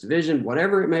VP of this division,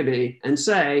 whatever it may be, and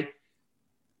say,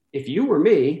 if you were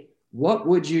me, what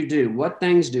would you do? What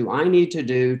things do I need to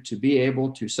do to be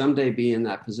able to someday be in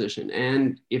that position?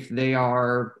 And if they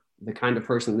are the kind of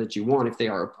person that you want, if they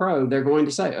are a pro, they're going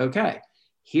to say, okay,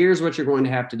 here's what you're going to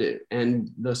have to do.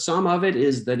 And the sum of it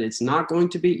is that it's not going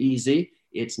to be easy.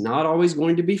 It's not always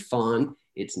going to be fun.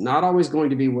 It's not always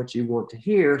going to be what you want to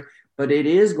hear, but it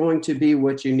is going to be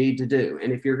what you need to do.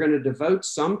 And if you're going to devote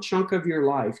some chunk of your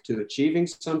life to achieving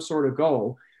some sort of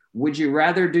goal, would you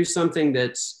rather do something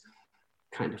that's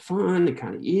kind of fun and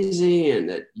kind of easy and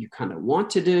that you kind of want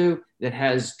to do, that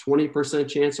has 20%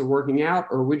 chance of working out?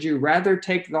 Or would you rather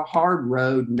take the hard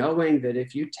road, knowing that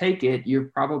if you take it, you're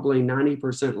probably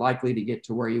 90% likely to get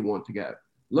to where you want to go?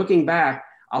 Looking back,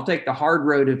 I'll take the hard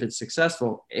road if it's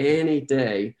successful any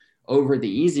day over the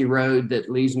easy road that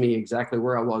leaves me exactly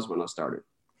where I was when I started.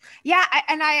 Yeah.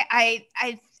 And I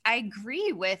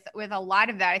agree with a lot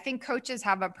of that. I think coaches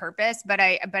have a purpose, but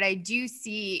I do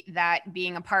see that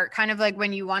being a part, kind of like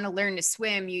when you want to learn to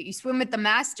swim, you swim with the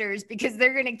masters because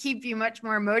they're going to keep you much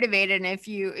more motivated. And if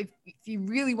you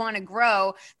really want to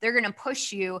grow, they're going to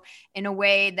push you in a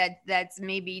way that's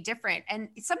maybe different. And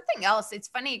something else, it's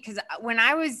funny because when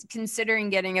I was considering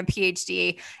getting a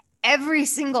PhD, every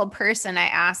single person I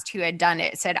asked who had done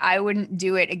it said I wouldn't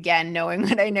do it again, knowing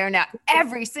what I know now.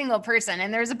 Every single person.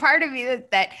 And there's a part of me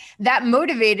that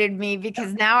motivated me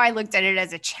because now I looked at it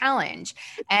as a challenge.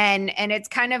 And it's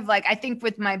kind of like, I think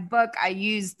with my book, I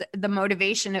used the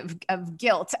motivation of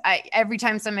guilt. Every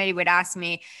time somebody would ask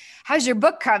me, how's your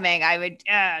book coming? I would,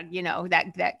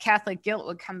 that Catholic guilt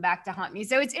would come back to haunt me.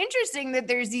 So it's interesting that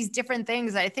there's these different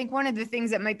things. I think one of the things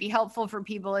that might be helpful for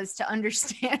people is to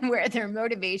understand where their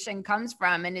motivation comes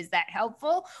from. And is that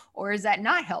helpful or is that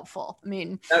not helpful? I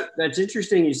mean, that's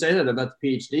interesting you say that about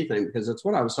the PhD thing, because that's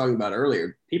what I was talking about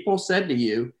earlier. People said to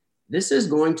you, this is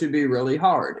going to be really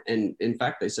hard. And in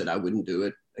fact, they said I wouldn't do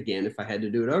it again if I had to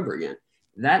do it over again.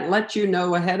 That lets you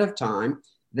know ahead of time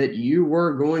that you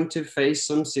were going to face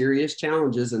some serious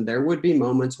challenges, and there would be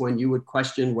moments when you would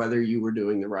question whether you were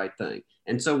doing the right thing.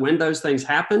 And so when those things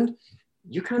happened,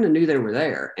 you kind of knew they were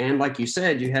there. And like you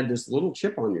said, you had this little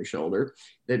chip on your shoulder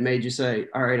that made you say,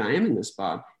 all right, I am in this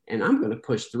spot and I'm going to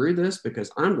push through this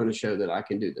because I'm going to show that I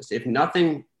can do this. If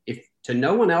to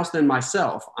no one else than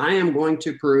myself, I am going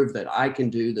to prove that I can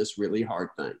do this really hard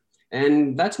thing.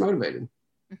 And that's motivating.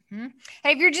 Mm-hmm.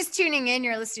 Hey, if you're just tuning in,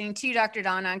 you're listening to Dr.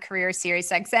 Don on Career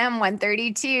Sirius XM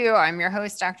 132. I'm your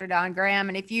host, Dr. Don Graham.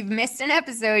 And if you've missed an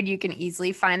episode, you can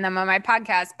easily find them on my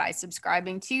podcast by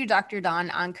subscribing to Dr. Don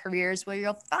on Careers, where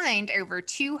you'll find over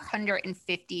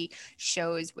 250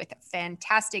 shows with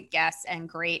fantastic guests and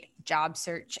great job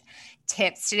search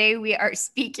tips. Today, we are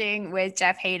speaking with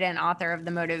Jeff Haden, author of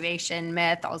The Motivation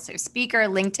Myth, also speaker,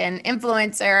 LinkedIn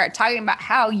influencer, talking about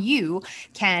how you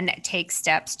can take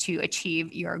steps to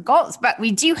achieve your goals. But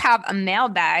we do have a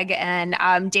mailbag. And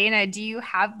Dana, do you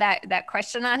have that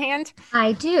question on hand?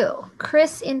 I do.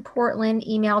 Chris in Portland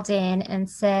emailed in and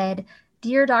said,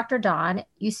 Dear Dr. Don,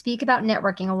 you speak about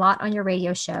networking a lot on your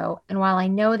radio show, and while I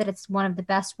know that it's one of the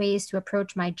best ways to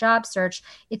approach my job search,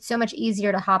 it's so much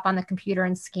easier to hop on the computer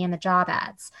and scan the job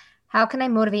ads. How can I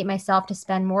motivate myself to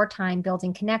spend more time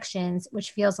building connections, which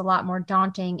feels a lot more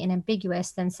daunting and ambiguous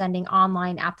than sending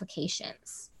online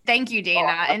applications? Thank you,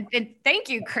 Dana. And thank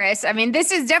you, Chris. I mean,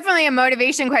 this is definitely a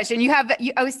motivation question.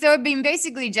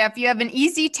 Basically, Jeff, you have an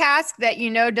easy task that you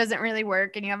know doesn't really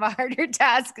work, and you have a harder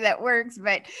task that works,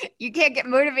 but you can't get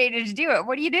motivated to do it.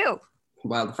 What do you do?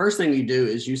 Well, the first thing you do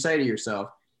is you say to yourself,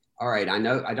 all right, I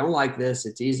know I don't like this.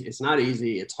 It's easy. It's not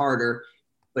easy. It's harder,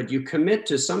 but you commit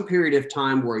to some period of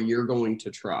time where you're going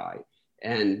to try.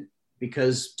 And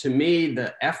because to me,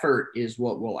 the effort is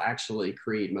what will actually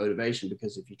create motivation,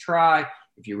 because if you try,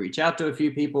 if you reach out to a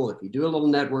few people, if you do a little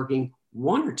networking,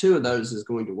 one or two of those is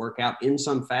going to work out in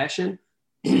some fashion.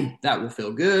 That will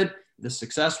feel good. The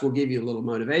success will give you a little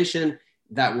motivation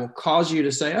that will cause you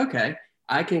to say, okay,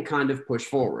 I can kind of push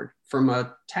forward. From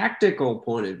a tactical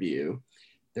point of view,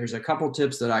 there's a couple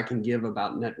tips that I can give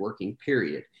about networking,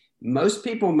 period. Most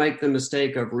people make the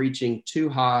mistake of reaching too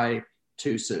high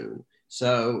too soon.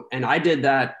 So, and I did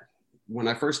that when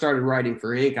I first started writing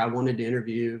for Inc. I wanted to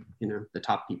interview, the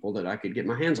top people that I could get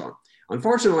my hands on.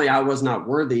 Unfortunately, I was not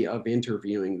worthy of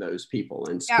interviewing those people.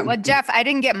 And so, yeah, well, Jeff, I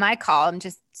didn't get my call. I'm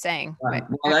just saying.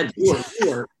 You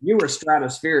were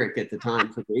stratospheric at the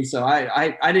time for me, so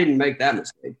I didn't make that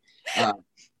mistake.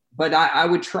 But I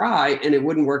would try, and it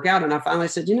wouldn't work out. And I finally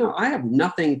said, I have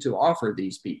nothing to offer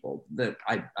these people. That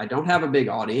I don't have a big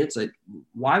audience.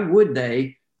 Why would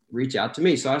they reach out to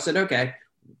me? So I said, okay,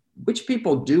 which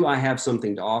people do I have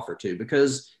something to offer to?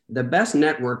 Because the best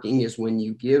networking is when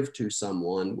you give to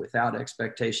someone without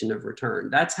expectation of return.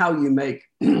 That's how you make,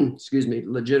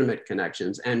 legitimate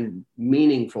connections and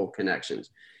meaningful connections.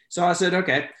 So I said,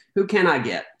 okay, who can I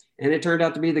get? And it turned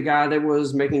out to be the guy that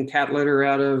was making cat litter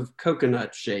out of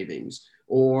coconut shavings,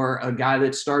 or a guy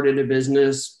that started a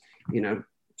business,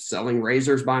 selling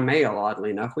razors by mail, oddly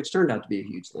enough, which turned out to be a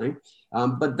huge thing.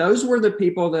 But those were the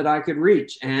people that I could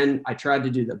reach. And I tried to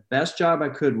do the best job I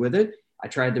could with it. I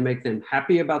tried to make them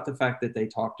happy about the fact that they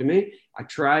talked to me. I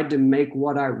tried to make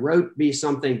what I wrote be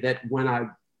something that when I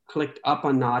clicked up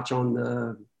a notch on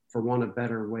the, for want of a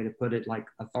better way to put it, like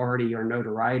authority or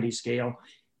notoriety scale,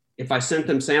 if I sent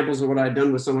them samples of what I'd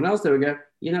done with someone else, they would go,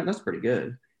 that's pretty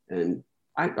good. And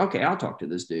I'll talk to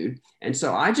this dude. And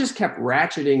so I just kept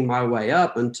ratcheting my way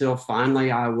up until finally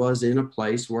I was in a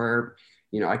place where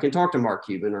I can talk to Mark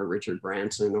Cuban or Richard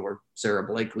Branson or Sarah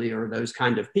Blakely or those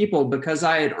kind of people because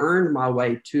I had earned my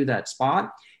way to that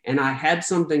spot and I had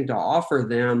something to offer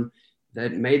them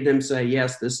that made them say,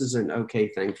 yes, this is an okay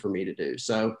thing for me to do.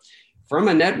 So from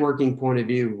a networking point of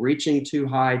view, reaching too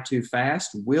high too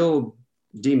fast will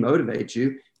demotivate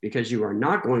you because you are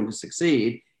not going to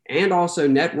succeed. And also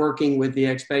networking with the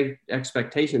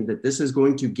expectation that this is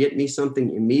going to get me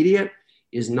something immediate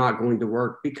is not going to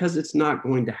work because it's not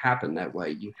going to happen that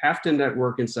way. You have to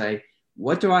network and say,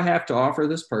 what do I have to offer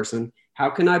this person? How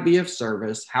can I be of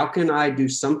service? How can I do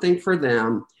something for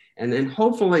them? And then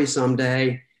hopefully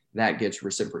someday that gets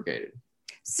reciprocated.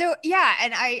 So, yeah,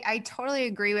 and I totally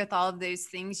agree with all of those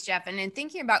things, Jeff. And in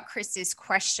thinking about Chris's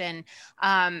question,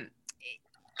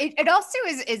 it also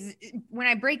is when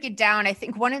I break it down, I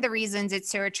think one of the reasons it's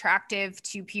so attractive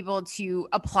to people to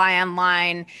apply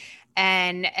online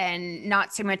and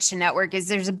not so much to network is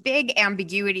there's a big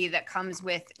ambiguity that comes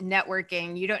with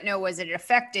networking. You don't know, was it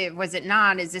effective? Was it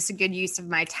not? Is this a good use of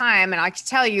my time? And I can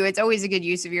tell you it's always a good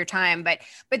use of your time, but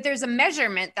there's a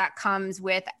measurement that comes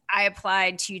with, I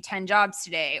applied to 10 jobs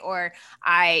today, or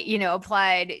I,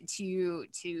 applied to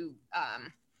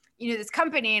this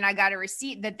company and I got a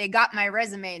receipt that they got my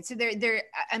resume. And so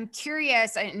I'm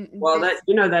curious. Well,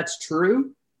 that's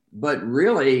true. But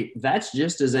really, that's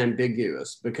just as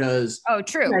ambiguous because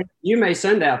true. You may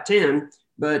send out 10,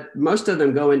 but most of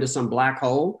them go into some black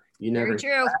hole. You never,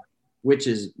 true. Which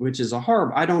is a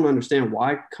horrible. I don't understand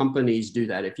why companies do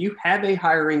that. If you have a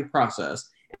hiring process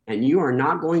and you are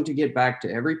not going to get back to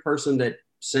every person that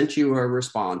sent you a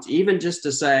response, even just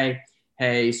to say,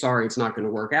 hey, sorry, it's not going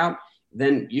to work out,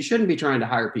 then you shouldn't be trying to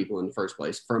hire people in the first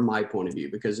place, from my point of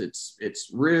view, because it's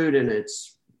rude and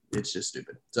it's just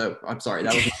stupid. So I'm sorry.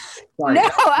 That was sorry. No,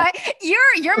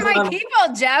 you're my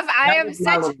people, Jeff. I am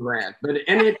such rant.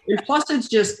 And plus it's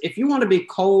just, if you want to be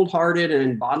cold-hearted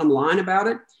and bottom line about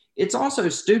it, it's also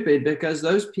stupid because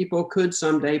those people could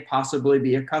someday possibly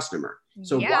be a customer.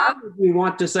 So why would you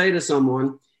want to say to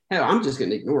someone, hey, I'm just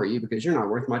going to ignore you because you're not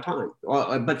worth my time.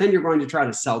 Well, but then you're going to try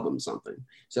to sell them something.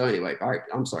 So anyway, all right,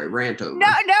 I'm sorry, rant over. No,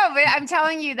 but I'm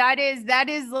telling you, that is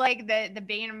like the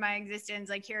bane of my existence,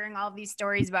 like hearing all these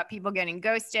stories about people getting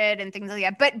ghosted and things like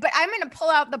that. But I'm going to pull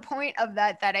out the point of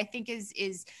that I think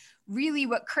is really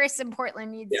what Chris in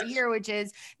Portland needs to hear, which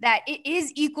is that it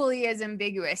is equally as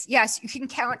ambiguous. Yes, you can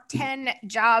count 10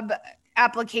 job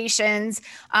applications,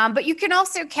 but you can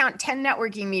also count 10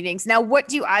 networking meetings. Now, what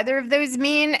do either of those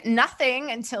mean? Nothing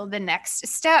until the next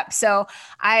step. So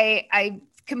I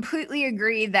completely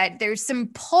agree that there's some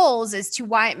pulls as to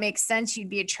why it makes sense you'd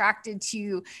be attracted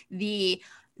to the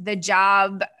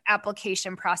job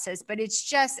application process, but it's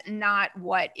just not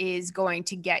what is going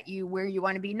to get you where you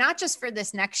want to be, not just for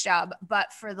this next job,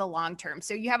 but for the long term.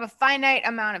 So you have a finite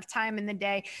amount of time in the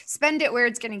day, spend it where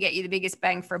it's going to get you the biggest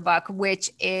bang for buck,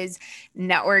 which is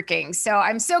networking. So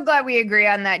I'm so glad we agree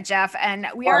on that, Jeff. And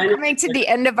we are coming to the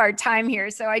end of our time here.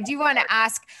 So I do want to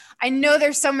ask, I know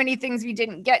there's so many things we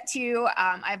didn't get to.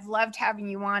 I've loved having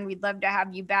you on. We'd love to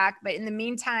have you back. But in the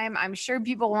meantime, I'm sure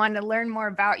people want to learn more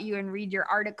about you and read your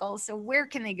articles. So where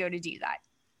can they go to do that?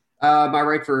 I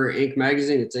write for Inc.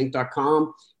 magazine. It's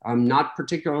Inc.com. I'm not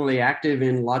particularly active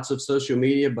in lots of social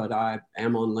media, but I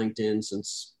am on LinkedIn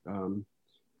since I'm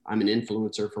an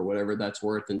influencer for whatever that's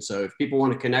worth. And so if people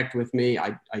want to connect with me,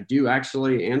 I do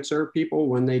actually answer people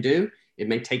when they do. It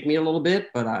may take me a little bit,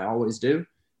 but I always do.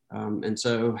 And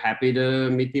so happy to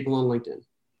meet people on LinkedIn.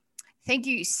 Thank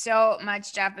you so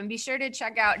much, Jeff. And be sure to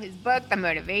check out his book, The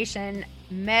Motivation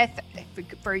Myth,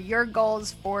 for your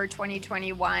goals for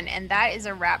 2021. And that is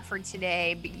a wrap for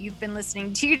today. But you've been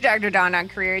listening to Dr. Dawn on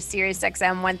Careers, Sirius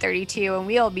XM 132. And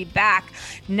we'll be back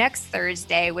next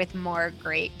Thursday with more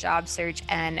great job search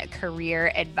and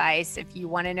career advice. If you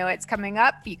want to know what's coming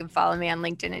up, you can follow me on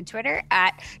LinkedIn and Twitter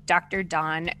at Dr.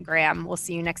 Dawn Graham. We'll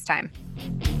see you next time.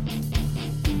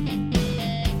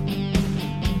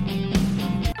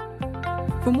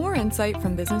 For more insight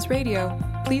from Business Radio,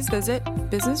 please visit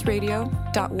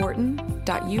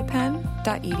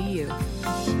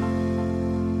businessradio.wharton.upenn.edu.